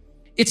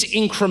 It's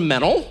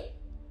incremental.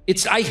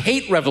 I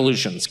hate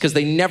revolutions because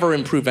they never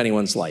improve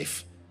anyone's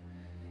life.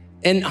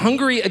 And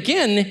Hungary,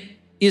 again,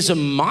 is a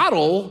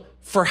model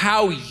for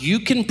how you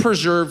can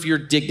preserve your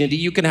dignity.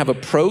 You can have a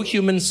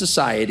pro-human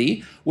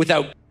society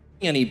without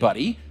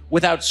anybody,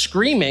 without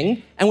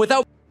screaming, and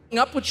without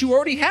up what you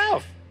already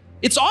have.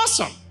 It's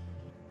awesome.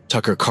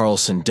 Tucker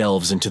Carlson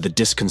delves into the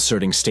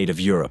disconcerting state of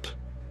Europe,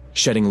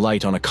 shedding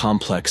light on a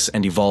complex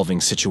and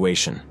evolving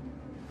situation.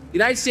 The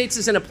United States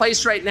is in a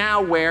place right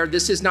now where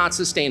this is not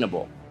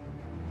sustainable.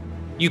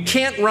 You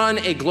can't run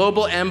a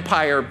global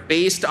empire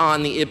based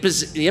on the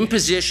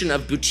imposition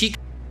of boutique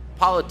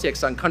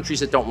politics on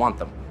countries that don't want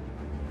them.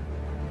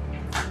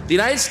 The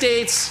United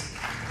States,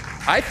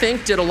 I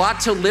think, did a lot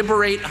to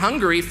liberate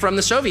Hungary from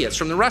the Soviets,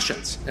 from the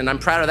Russians. And I'm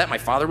proud of that. My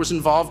father was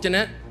involved in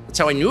it. That's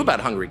how I knew about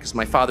Hungary, because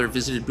my father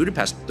visited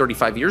Budapest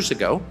 35 years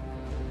ago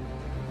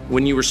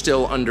when you were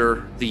still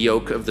under the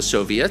yoke of the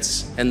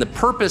Soviets. And the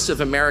purpose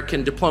of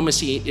American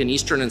diplomacy in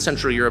Eastern and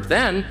Central Europe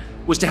then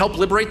was to help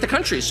liberate the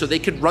countries so they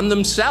could run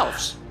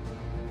themselves.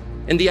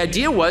 And the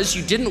idea was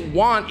you didn't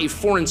want a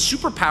foreign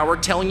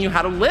superpower telling you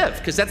how to live,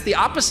 because that's the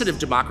opposite of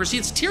democracy,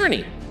 it's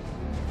tyranny.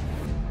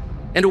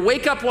 And to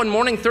wake up one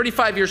morning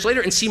 35 years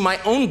later and see my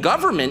own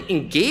government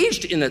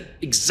engaged in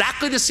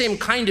exactly the same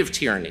kind of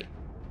tyranny.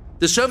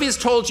 The Soviets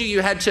told you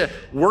you had to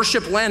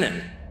worship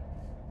Lenin.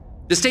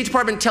 The State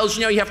Department tells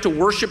you now you have to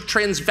worship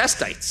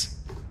transvestites.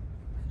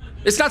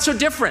 It's not so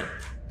different.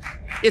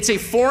 It's a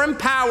foreign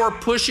power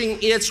pushing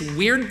its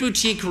weird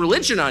boutique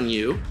religion on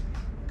you,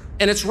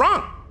 and it's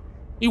wrong.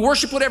 You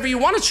worship whatever you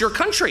want, it's your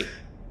country.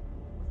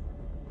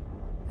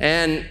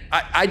 And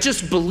I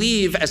just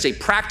believe as a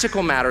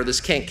practical matter,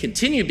 this can't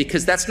continue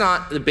because that's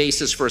not the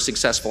basis for a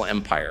successful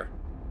empire.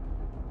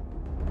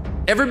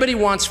 Everybody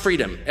wants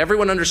freedom.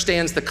 Everyone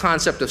understands the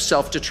concept of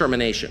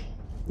self-determination.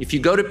 If you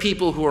go to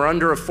people who are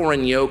under a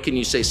foreign yoke and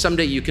you say,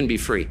 someday you can be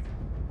free,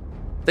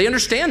 they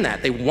understand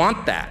that, they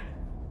want that.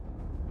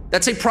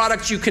 That's a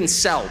product you can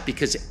sell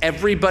because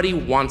everybody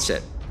wants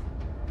it.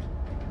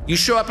 You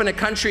show up in a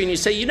country and you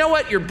say, you know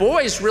what, your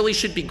boys really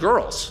should be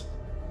girls.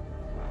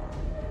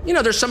 You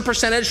know, there's some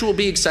percentage who will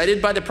be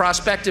excited by the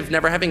prospect of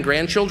never having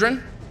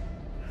grandchildren,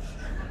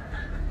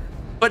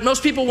 but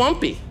most people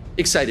won't be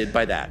excited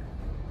by that.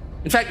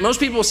 In fact, most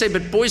people will say,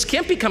 but boys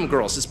can't become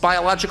girls. It's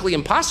biologically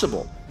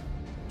impossible.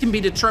 It can be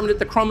determined at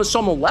the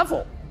chromosomal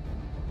level.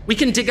 We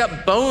can dig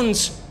up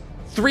bones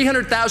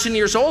 300,000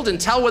 years old and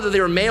tell whether they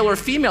were male or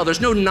female.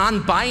 There's no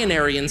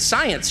non-binary in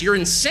science. You're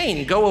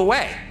insane, go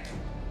away.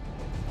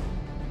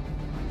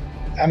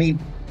 I mean,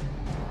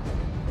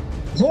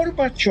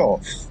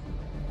 Gorbachev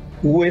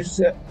with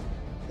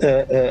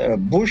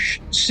Bush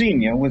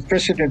Sr., with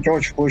President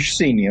George Bush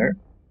Sr.,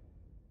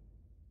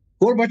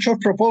 Gorbachev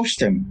proposed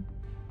him.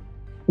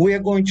 We are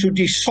going to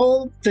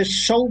dissolve the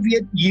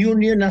Soviet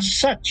Union as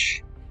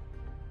such,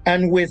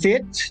 and with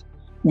it,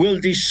 we'll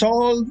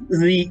dissolve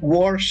the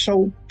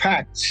Warsaw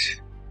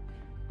Pact,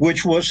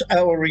 which was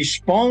our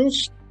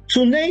response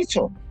to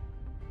NATO.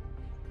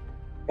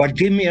 But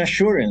give me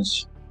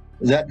assurance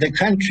that the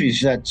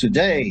countries that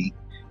today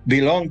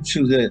belong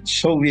to the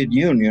Soviet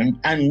Union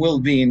and will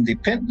be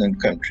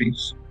independent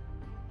countries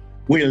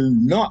will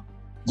not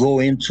go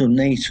into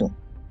NATO.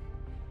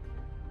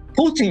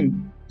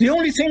 Putin, the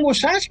only thing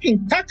was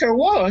asking Tucker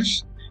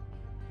was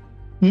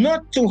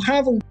not to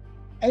have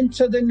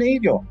enter the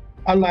NATO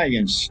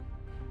alliance.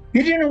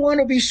 He didn't want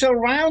to be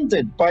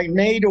surrounded by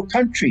NATO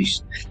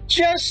countries,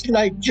 just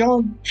like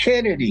John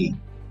Kennedy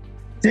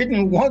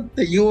didn't want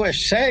the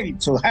USA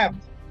to have,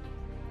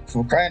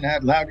 for crying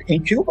out loud,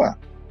 in Cuba.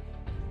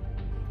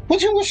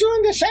 Putin was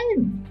doing the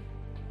same.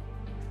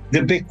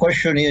 The big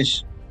question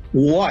is,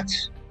 what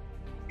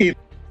if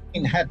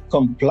Putin had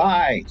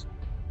complied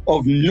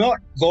of not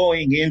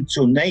going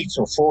into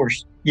NATO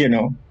force,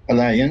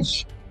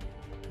 alliance?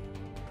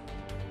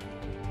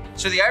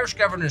 So the Irish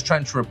government is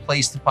trying to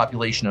replace the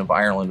population of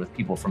Ireland with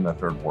people from the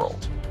third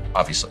world,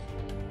 obviously.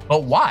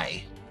 But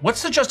why?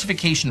 What's the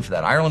justification for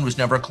that? Ireland was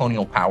never a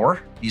colonial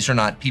power. These are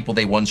not people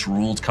they once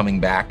ruled coming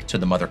back to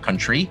the mother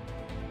country.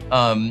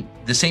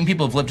 The same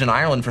people have lived in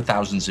Ireland for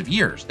thousands of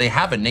years. They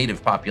have a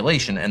native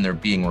population and they're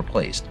being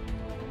replaced.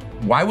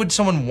 Why would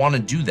someone want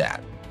to do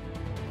that,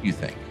 you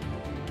think?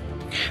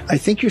 I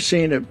think you're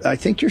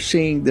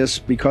seeing this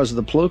because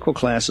the political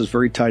class is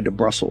very tied to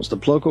Brussels. The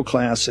political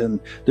class, and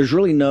there's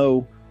really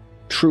no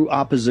true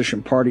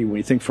opposition party when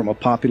you think from a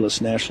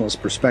populist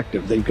nationalist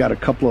perspective. They've got a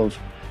couple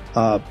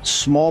of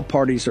small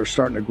parties that are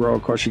starting to grow.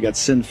 Of course, you got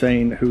Sinn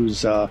Féin,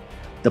 who's the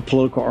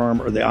political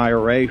arm, or the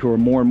IRA, who are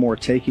more and more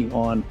taking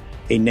on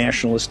a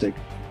nationalistic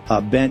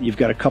bent. You've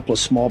got a couple of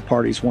small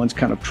parties, one's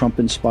kind of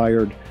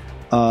Trump-inspired,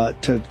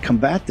 to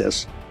combat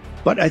this.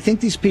 But I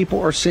think these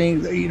people are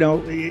seeing,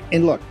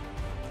 and look,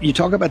 you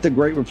talk about the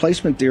great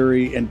replacement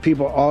theory, and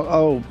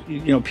people,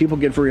 people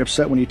get very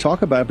upset when you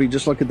talk about it, but you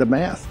just look at the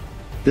math.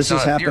 This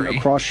has happened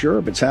across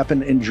Europe. It's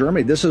happened in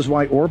Germany. This is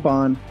why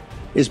Orban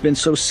has been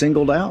so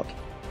singled out.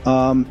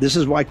 This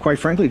is why, quite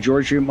frankly,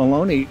 Giorgia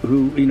Meloni,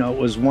 who,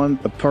 was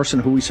a person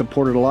who we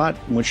supported a lot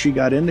when she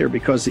got in there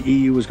because the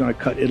EU was going to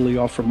cut Italy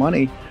off for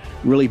money,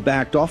 really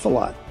backed off a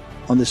lot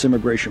on this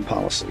immigration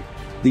policy.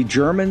 The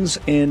Germans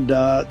and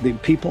the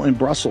people in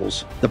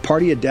Brussels, the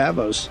party at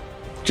Davos,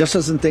 just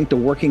doesn't think the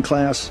working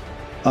class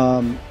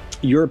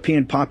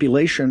European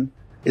population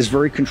is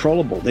very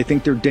controllable. They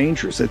think they're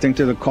dangerous. They think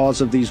they're the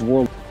cause of these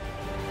World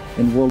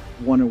I and World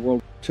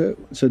War II.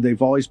 So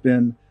they've always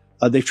been,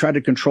 they've tried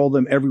to control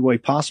them every way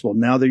possible.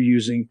 Now they're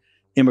using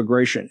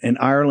immigration. And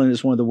Ireland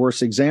is one of the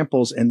worst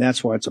examples, and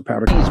that's why it's a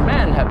powder. These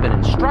men have been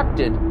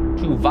instructed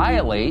to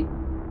violate,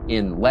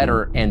 in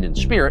letter and in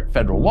spirit,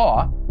 federal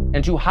law,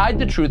 and to hide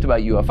the truth about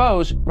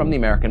UFOs from the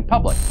American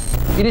public.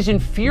 It is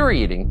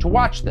infuriating to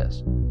watch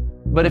this.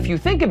 But if you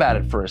think about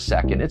it for a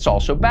second, it's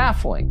also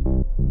baffling.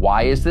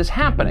 Why is this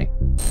happening?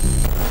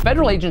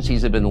 Federal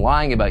agencies have been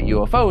lying about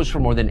UFOs for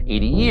more than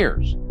 80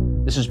 years.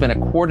 This has been a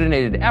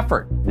coordinated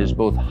effort. It is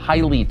both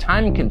highly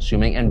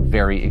time-consuming and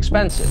very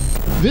expensive.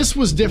 This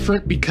was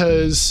different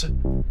because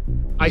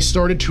I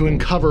started to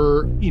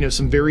uncover,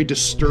 some very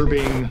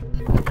disturbing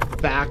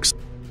facts.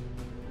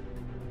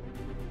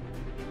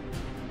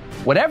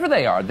 Whatever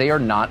they are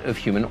not of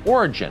human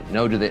origin,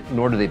 nor do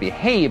they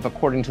behave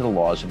according to the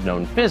laws of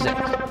known physics.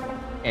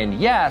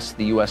 And yes,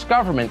 the US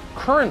government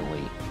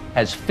currently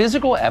has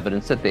physical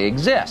evidence that they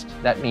exist.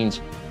 That means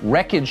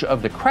wreckage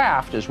of the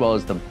craft as well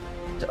as of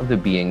the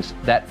beings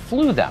that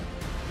flew them.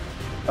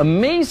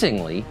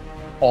 Amazingly,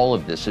 all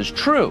of this is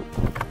true.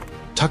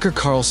 Tucker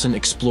Carlson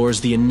explores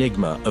the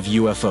enigma of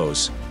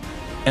UFOs,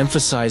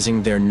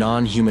 emphasizing their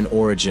non-human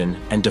origin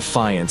and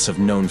defiance of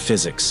known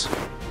physics.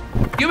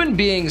 Human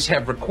beings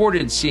have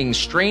recorded seeing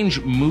strange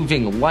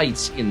moving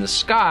lights in the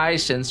sky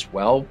since,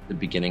 well, the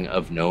beginning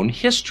of known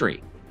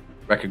history.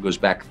 The record goes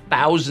back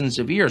thousands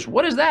of years.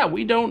 What is that?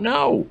 We don't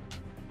know.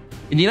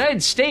 In the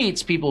United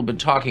States, people have been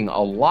talking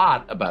a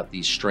lot about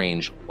these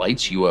strange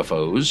lights,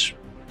 UFOs,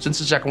 since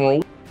the Second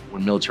World War,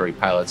 when military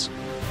pilots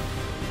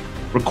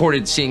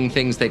recorded seeing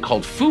things they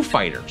called Foo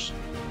Fighters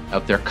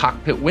out their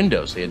cockpit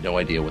windows. They had no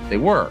idea what they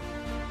were.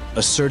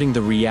 Asserting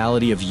the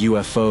reality of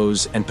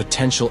UFOs and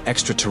potential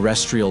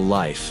extraterrestrial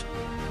life,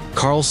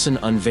 Carlson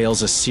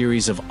unveils a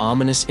series of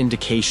ominous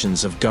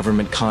indications of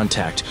government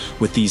contact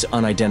with these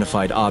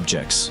unidentified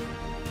objects.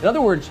 In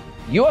other words,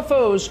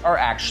 UFOs are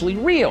actually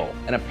real,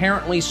 and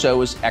apparently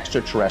so is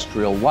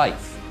extraterrestrial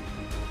life.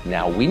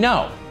 Now we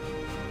know.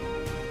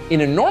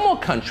 In a normal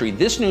country,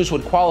 this news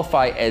would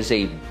qualify as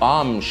a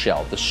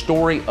bombshell, the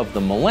story of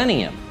the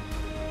millennium.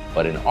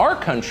 But in our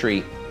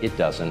country, it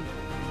doesn't.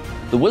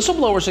 The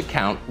whistleblower's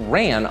account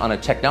ran on a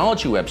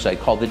technology website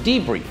called The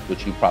Debrief,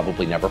 which you've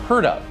probably never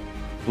heard of.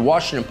 The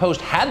Washington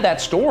Post had that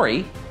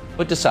story,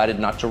 but decided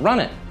not to run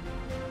it.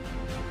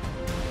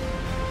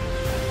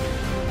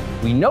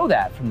 We know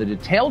that from the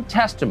detailed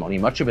testimony,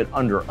 much of it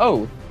under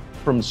oath,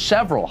 from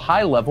several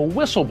high-level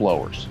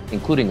whistleblowers,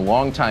 including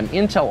longtime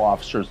intel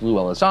officers Lou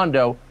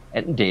Elizondo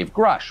and Dave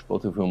Grush,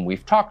 both of whom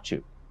we've talked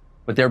to.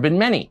 But there have been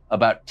many,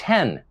 about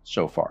 10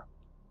 so far.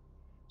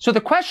 So the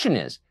question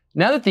is,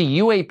 now that the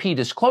UAP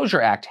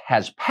Disclosure Act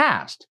has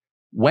passed,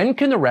 when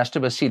can the rest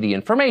of us see the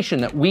information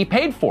that we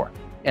paid for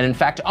and in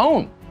fact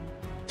own?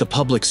 The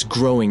public's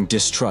growing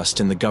distrust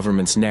in the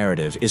government's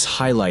narrative is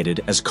highlighted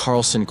as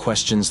Carlson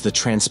questions the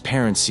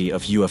transparency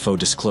of UFO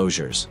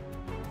disclosures.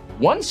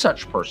 One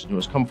such person who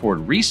has come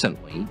forward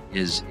recently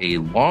is a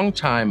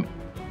longtime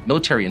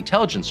military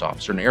intelligence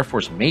officer, an Air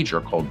Force major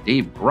called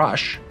Dave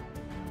Grush.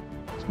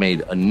 He's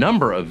made a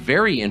number of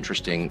very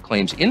interesting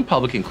claims in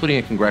public, including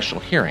at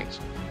congressional hearings.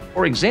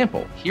 For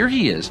example, here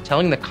he is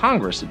telling the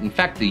Congress that, in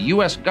fact, the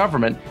U.S.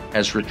 government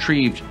has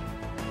retrieved,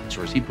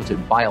 or as he puts it,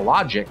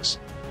 biologics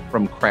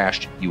from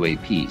crashed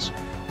UAPs.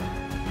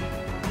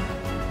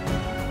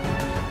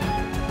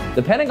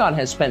 The Pentagon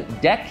has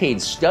spent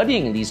decades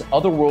studying these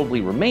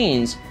otherworldly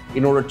remains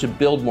in order to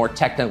build more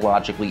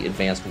technologically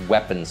advanced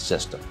weapons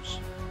systems.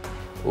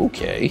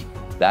 Okay,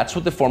 that's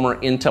what the former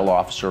intel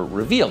officer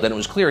revealed, and it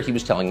was clear he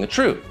was telling the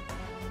truth.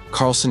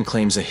 Carlson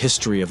claims a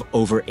history of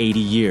over 80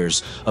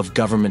 years of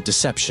government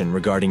deception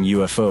regarding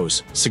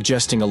UFOs,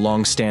 suggesting a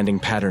long-standing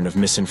pattern of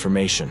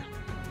misinformation.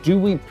 Do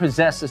we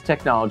possess this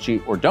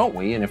technology or don't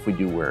we? And if we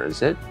do, where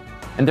is it?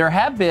 And there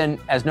have been,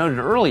 as noted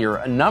earlier,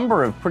 a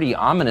number of pretty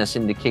ominous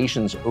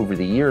indications over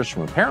the years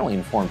from apparently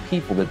informed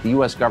people that the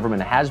U.S.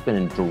 government has been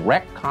in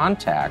direct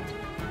contact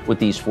with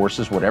these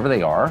forces, whatever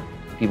they are,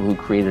 people who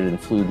created and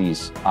flew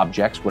these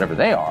objects, whatever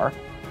they are.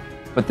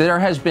 But there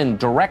has been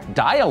direct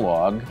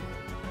dialogue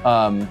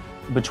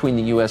between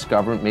the U.S.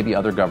 government, maybe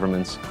other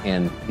governments,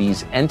 and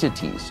these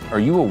entities. Are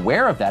you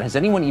aware of that? Has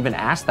anyone even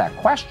asked that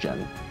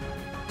question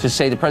to,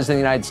 say, the President of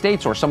the United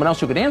States or someone else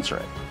who could answer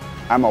it?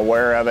 I'm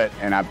aware of it,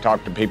 and I've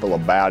talked to people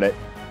about it,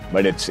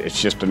 but it's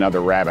just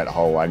another rabbit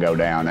hole I go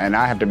down. And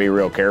I have to be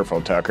real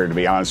careful, Tucker, to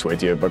be honest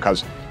with you,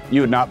 because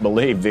you would not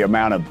believe the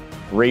amount of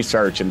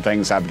research and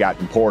things I've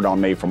gotten poured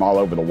on me from all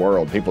over the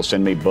world. People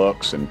send me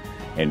books and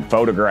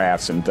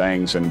photographs and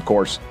things, and of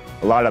course,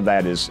 a lot of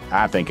that is,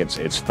 I think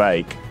it's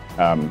fake,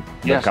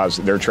 because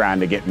they're trying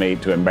to get me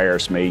to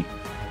embarrass me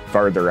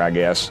further, I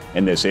guess,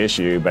 in this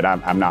issue, but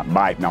I'm not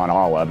biting on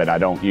all of it. I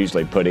don't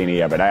usually put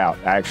any of it out,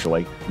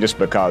 actually, just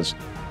because,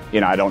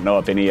 I don't know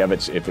if any of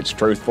if it's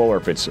truthful or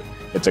if it's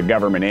a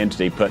government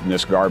entity putting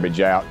this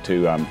garbage out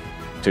to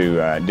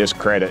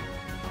discredit,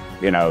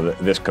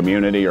 this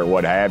community or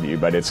what have you.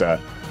 But it's a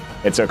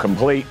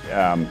complete,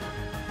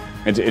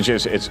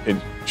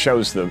 it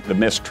shows the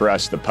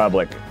mistrust the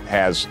public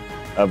has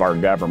of our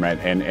government,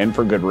 and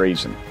for good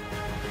reason.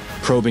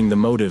 Probing the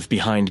motive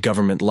behind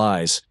government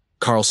lies,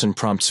 Carlson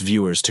prompts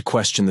viewers to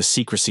question the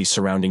secrecy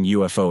surrounding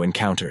UFO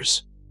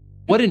encounters.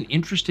 What an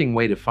interesting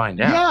way to find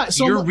out. Yeah,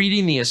 so you're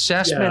reading the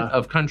assessment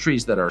of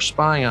countries that are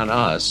spying on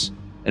us,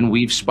 and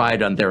we've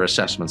spied on their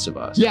assessments of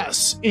us.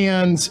 Yes,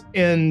 and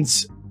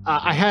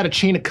I had a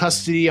chain of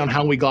custody on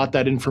how we got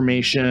that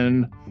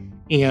information,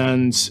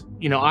 and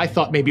I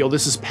thought maybe,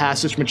 this is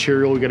passage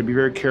material. We got to be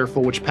very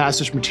careful. Which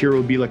passage material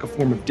would be like a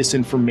form of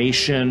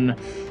disinformation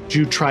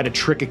to try to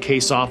trick a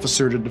case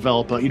officer to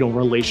develop a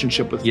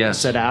relationship with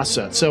said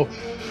asset. So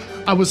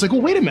I was like,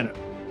 well, wait a minute,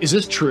 is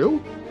this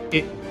true?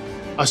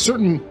 A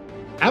certain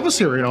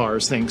adversary of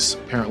ours thinks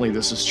apparently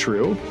this is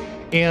true,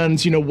 and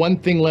one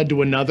thing led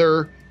to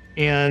another.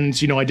 And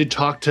I did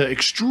talk to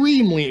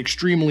extremely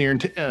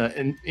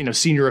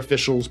senior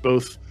officials,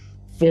 both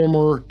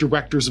former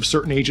directors of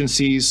certain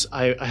agencies.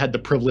 I had the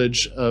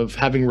privilege of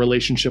having a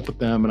relationship with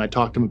them, and I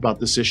talked to them about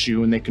this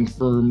issue, and they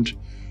confirmed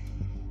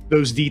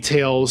those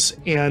details.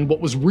 And what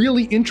was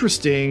really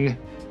interesting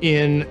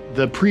in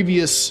the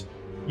previous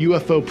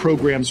UFO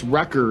program's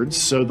records,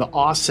 so the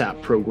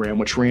OSAP program,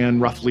 which ran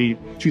roughly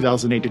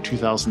 2008 to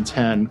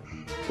 2010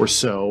 or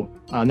so,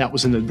 and that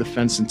was in the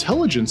Defense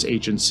Intelligence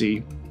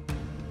Agency.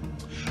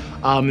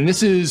 And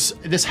this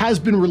has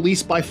been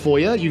released by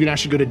FOIA. You can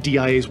actually go to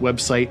DIA's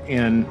website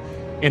and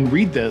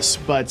read this,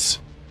 but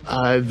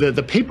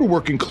the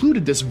paperwork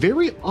included this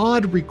very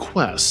odd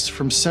request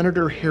from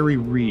Senator Harry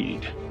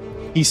Reid.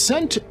 he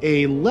sent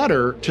a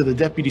letter to the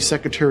Deputy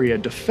Secretary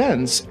of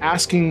Defense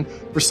asking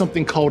for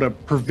something called a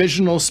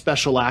Provisional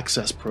Special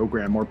Access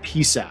Program, or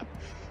PSAP.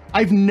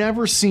 I've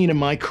never seen in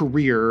my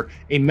career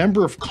a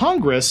member of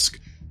Congress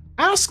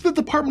ask the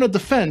Department of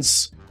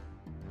Defense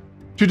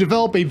to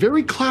develop a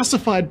very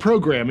classified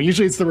program. And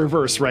usually it's the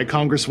reverse, right?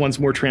 Congress wants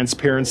more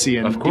transparency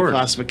and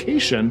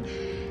declassification.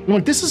 I'm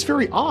like, this is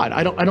very odd.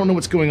 I don't know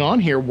what's going on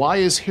here. Why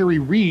is Harry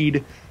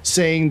Reid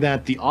saying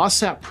that the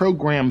OSAP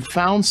program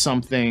found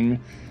something?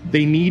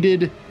 They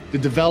needed to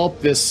develop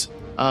this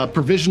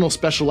provisional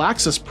special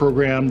access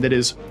program that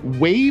is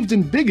waived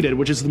and bigoted,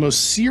 which is the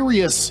most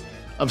serious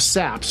of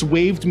SAPs.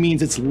 Waived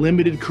means it's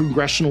limited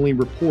congressionally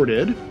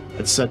reported.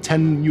 It's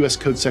 10 U.S.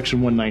 Code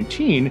Section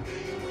 119.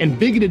 And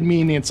bigoted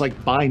meaning it's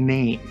like by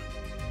name.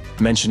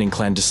 Mentioning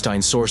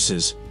clandestine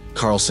sources,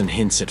 Carlson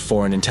hints at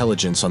foreign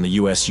intelligence on the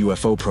U.S.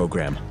 UFO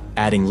program,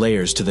 adding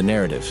layers to the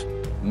narrative.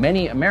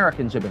 Many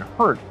Americans have been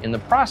hurt in the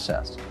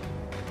process.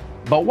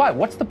 But why?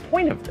 What's the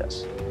point of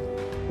this?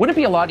 Wouldn't it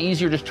be a lot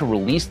easier just to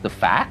release the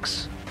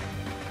facts?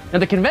 Now,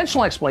 the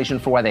conventional explanation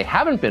for why they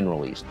haven't been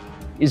released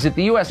is that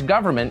the U.S.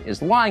 government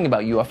is lying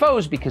about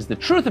UFOs because the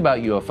truth about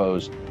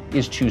UFOs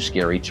is too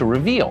scary to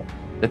reveal,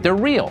 that they're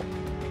real.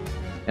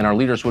 And our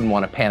leaders wouldn't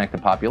want to panic the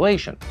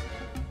population.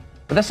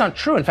 But that's not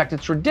true. In fact,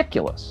 it's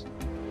ridiculous.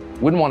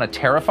 Wouldn't want to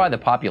terrify the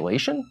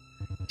population?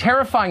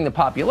 Terrifying the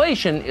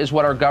population is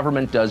what our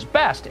government does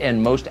best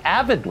and most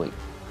avidly.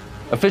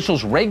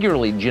 Officials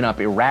regularly gin up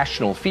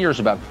irrational fears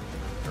about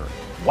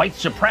white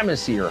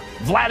supremacy or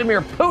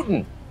Vladimir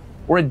Putin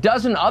or a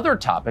dozen other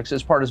topics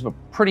as part of a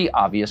pretty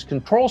obvious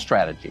control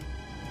strategy.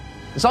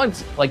 It's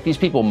not like these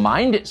people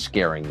mind it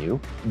scaring you.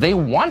 They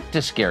want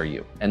to scare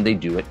you, and they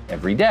do it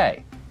every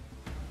day.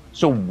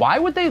 So why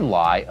would they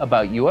lie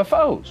about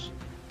UFOs?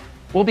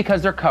 Well,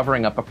 because they're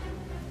covering up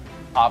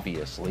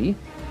obviously,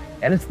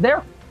 and it's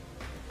there.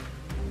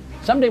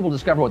 Someday we'll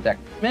discover what that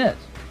is.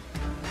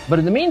 But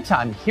in the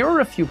meantime, here are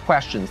a few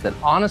questions that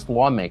honest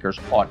lawmakers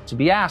ought to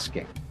be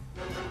asking.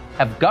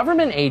 Have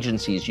government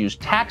agencies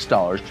used tax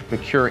dollars to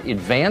procure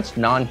advanced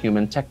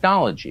non-human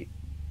technology?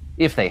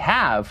 If they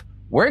have,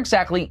 where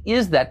exactly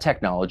is that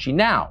technology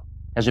now?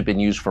 Has it been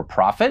used for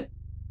profit?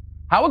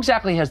 How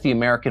exactly has the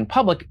American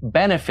public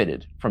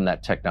benefited from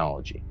that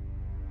technology?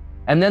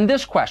 And then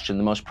this question,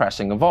 the most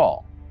pressing of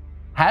all.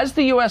 Has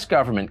the U.S.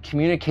 government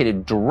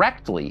communicated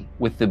directly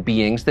with the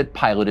beings that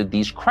piloted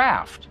these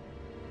craft?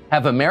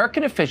 Have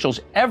American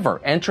officials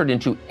ever entered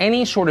into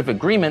any sort of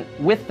agreement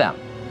with them?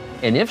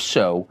 And if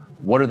so,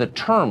 what are the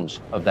terms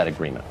of that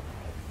agreement?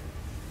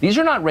 These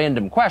are not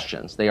random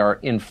questions. They are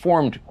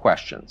informed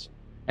questions.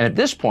 And at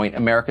this point,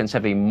 Americans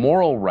have a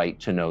moral right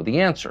to know the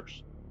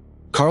answers.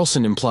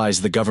 Carlson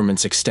implies the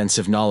government's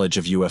extensive knowledge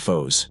of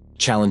UFOs,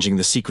 challenging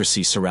the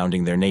secrecy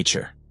surrounding their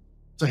nature.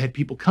 So I had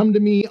people come to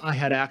me. I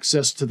had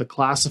access to the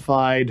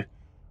classified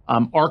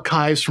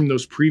archives from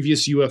those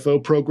previous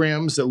UFO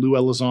programs that Lou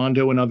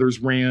Elizondo and others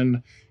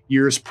ran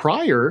years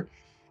prior.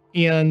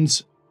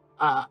 And,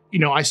 I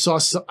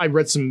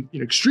read some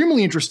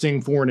extremely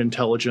interesting foreign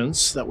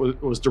intelligence that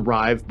was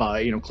derived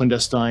by,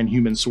 clandestine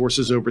human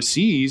sources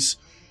overseas,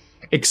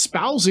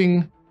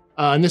 espousing,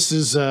 and this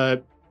is,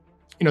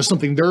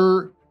 something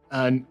they're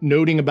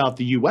noting about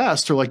the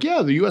U.S. They're like,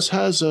 yeah, the U.S.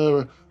 has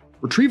a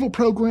retrieval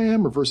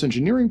program, reverse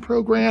engineering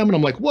program. And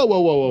I'm like,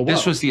 whoa.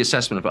 This was the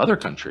assessment of other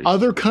countries.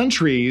 Other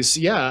countries,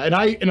 yeah.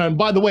 And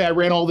by the way, I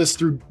ran all this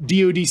through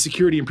DoD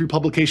security and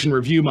pre-publication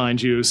review,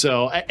 mind you.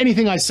 So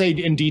anything I say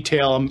in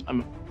detail,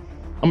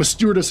 I'm a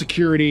steward of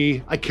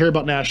security. I care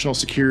about national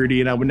security,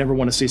 and I would never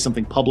want to say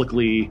something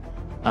publicly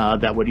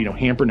that would,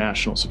 hamper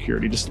national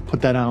security. Just to put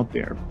that out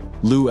there.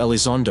 Lou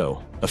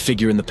Elizondo, a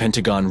figure in the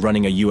Pentagon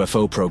running a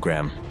UFO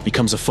program,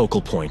 becomes a focal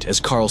point as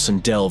Carlson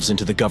delves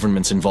into the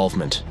government's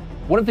involvement.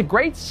 One of the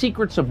great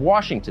secrets of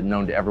Washington,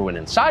 known to everyone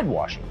inside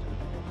Washington,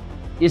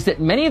 is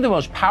that many of the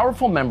most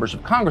powerful members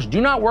of Congress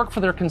do not work for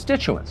their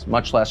constituents,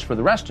 much less for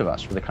the rest of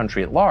us, for the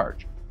country at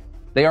large.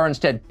 They are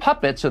instead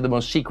puppets of the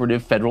most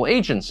secretive federal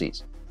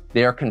agencies.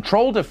 They are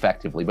controlled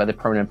effectively by the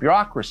permanent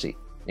bureaucracy,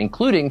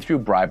 including through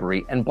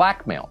bribery and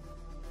blackmail.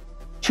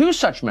 Two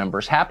such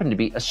members happen to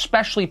be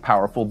especially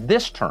powerful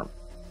this term.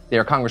 They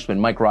are Congressman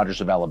Mike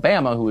Rogers of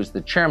Alabama, who is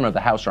the chairman of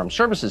the House Armed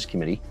Services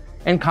Committee,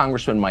 and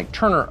Congressman Mike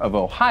Turner of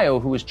Ohio,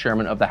 who is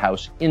chairman of the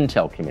House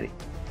Intel Committee.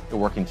 They're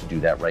working to do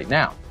that right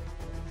now.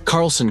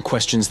 Carlson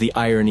questions the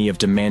irony of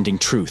demanding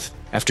truth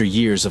after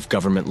years of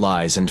government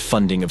lies and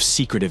funding of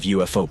secretive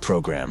UFO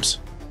programs.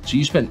 So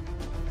you spent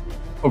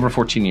over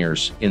 14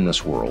 years in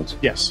this world.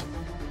 Yes.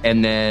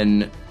 And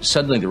then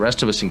suddenly the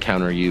rest of us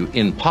encounter you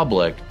in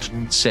public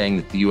saying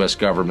that the U.S.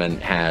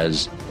 government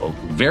has a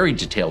very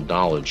detailed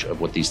knowledge of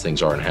what these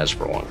things are and has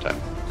for a long time.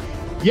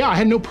 Yeah, I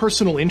had no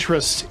personal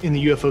interest in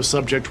the UFO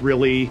subject,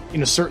 really.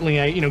 Certainly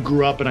I,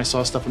 grew up and I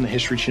saw stuff on the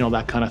History Channel,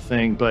 that kind of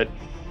thing. But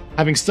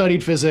having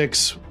studied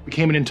physics,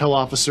 became an intel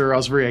officer, I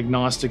was very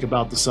agnostic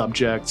about the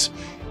subject.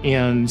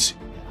 And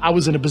I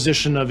was in a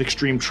position of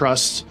extreme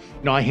trust.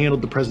 I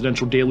handled the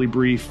presidential daily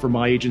brief for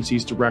my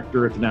agency's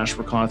director at the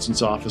National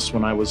Reconnaissance Office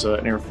when I was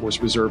an Air Force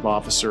Reserve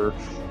officer.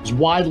 It was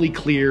widely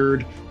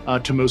cleared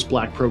to most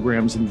black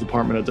programs in the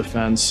Department of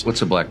Defense.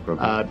 What's a black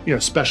program?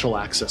 Special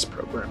access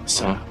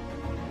programs,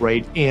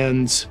 right?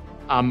 And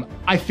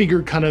I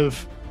figured kind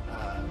of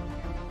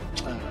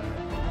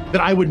that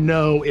I would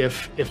know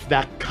if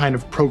that kind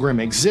of program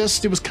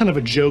exists. It was kind of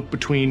a joke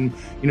between,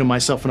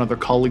 myself and other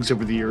colleagues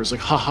over the years, like,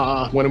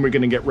 haha, when are we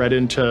going to get read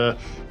into,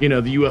 the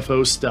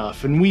UFO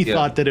stuff? And we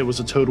thought that it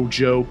was a total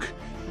joke,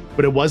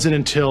 but it wasn't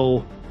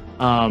until,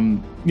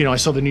 I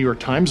saw the New York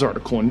Times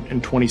article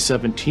in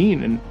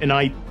 2017, and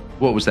I...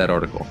 What was that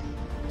article?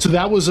 So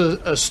that was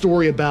a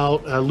story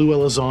about Lou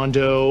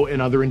Elizondo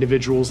and other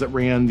individuals that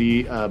ran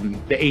the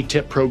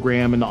ATIP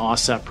program and the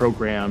OSAP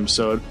program.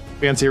 So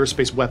Advanced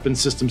Aerospace Weapons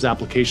Systems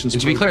Applications.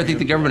 And to be clear, I think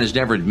the government has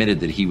never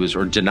admitted that he was,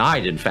 or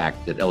denied, in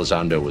fact, that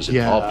Elizondo was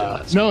involved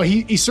in that. No,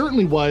 he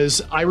certainly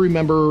was. I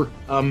remember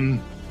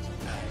in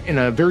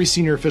a very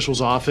senior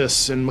official's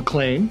office in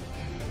McLean,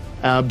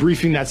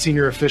 briefing that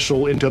senior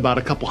official into about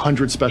a couple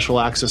hundred special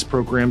access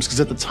programs, because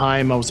at the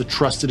time I was a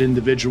trusted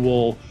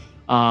individual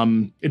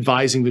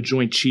advising the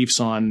Joint Chiefs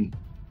on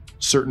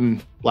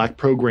certain black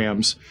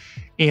programs.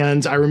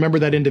 And I remember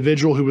that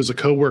individual who was a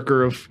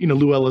coworker of,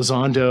 Lou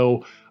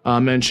Elizondo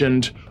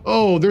mentioned,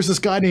 oh, there's this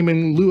guy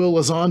named Lou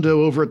Elizondo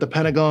over at the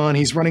Pentagon.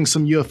 He's running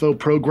some UFO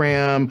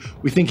program.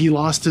 We think he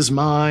lost his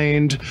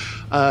mind.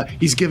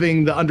 He's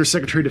giving the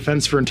Undersecretary of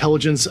Defense for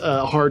Intelligence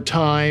a hard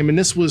time. And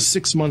this was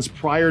 6 months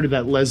prior to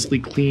that Leslie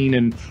Klein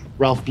and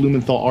Ralph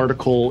Blumenthal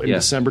article in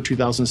December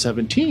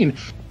 2017.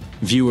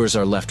 Viewers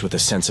are left with a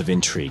sense of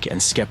intrigue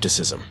and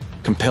skepticism,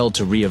 compelled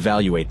to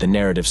reevaluate the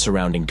narrative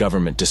surrounding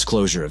government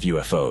disclosure of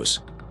UFOs.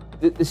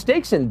 The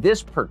stakes in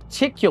this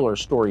particular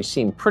story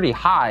seem pretty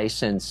high,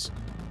 since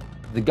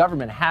the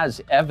government has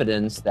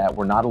evidence that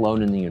we're not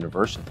alone in the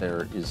universe, that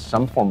there is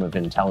some form of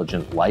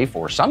intelligent life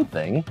or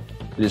something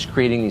that is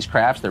creating these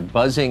crafts. They're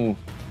buzzing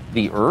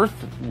the Earth.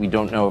 We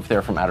don't know if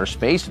they're from outer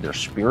space, if they're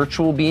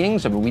spiritual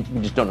beings. I mean,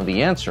 we just don't know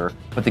the answer.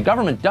 But the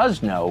government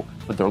does know,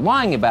 but they're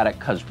lying about it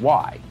because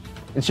why?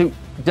 And so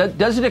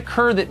does it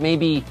occur that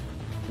maybe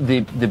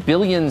the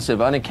billions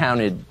of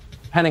unaccounted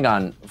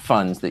Pentagon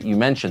funds that you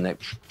mentioned that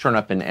turn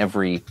up in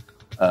every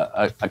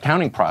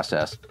accounting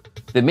process,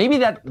 that maybe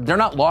that they're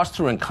not lost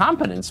through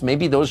incompetence,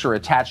 maybe those are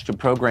attached to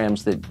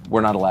programs that we're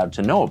not allowed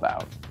to know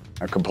about?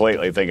 I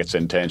completely think it's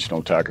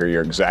intentional, Tucker.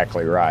 You're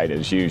exactly right,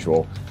 as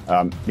usual.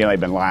 They've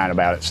been lying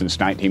about it since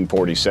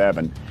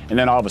 1947. And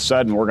then all of a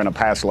sudden, we're going to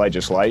pass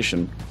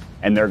legislation,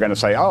 and they're going to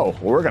say, oh,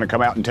 well, we're going to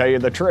come out and tell you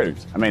the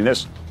truth. I mean,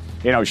 this,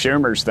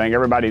 Schumer's thing,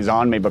 everybody's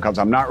on me because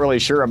I'm not really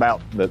sure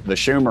about the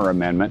Schumer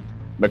amendment,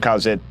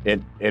 because it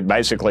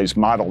basically is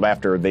modeled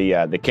after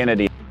the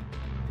Kennedy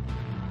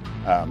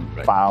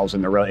files,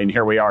 and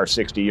here we are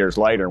 60 years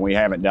later, and we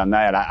haven't done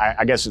that.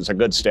 I guess it's a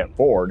good step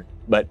forward,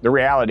 but the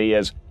reality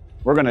is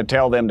we're going to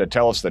tell them to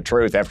tell us the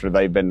truth after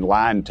they've been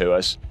lying to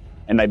us,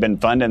 and they've been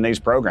funding these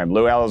programs.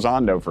 Lou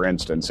Elizondo, for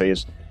instance,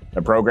 is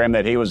the program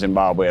that he was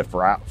involved with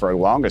for the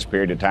longest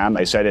period of time.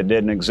 They said it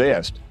didn't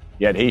exist,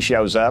 yet he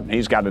shows up and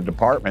he's got a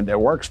department that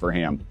works for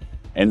him.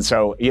 And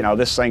so,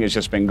 this thing has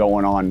just been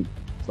going on,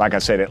 like I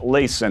said, at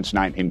least since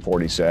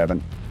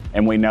 1947,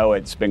 and we know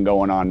it's been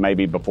going on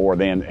maybe before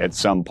then at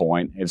some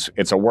point.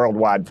 It's a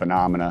worldwide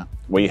phenomena.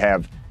 We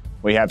have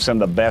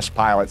some of the best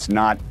pilots,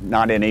 not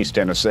in East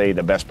Tennessee,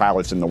 the best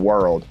pilots in the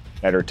world,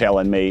 that are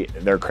telling me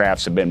their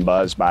crafts have been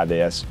buzzed by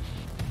this.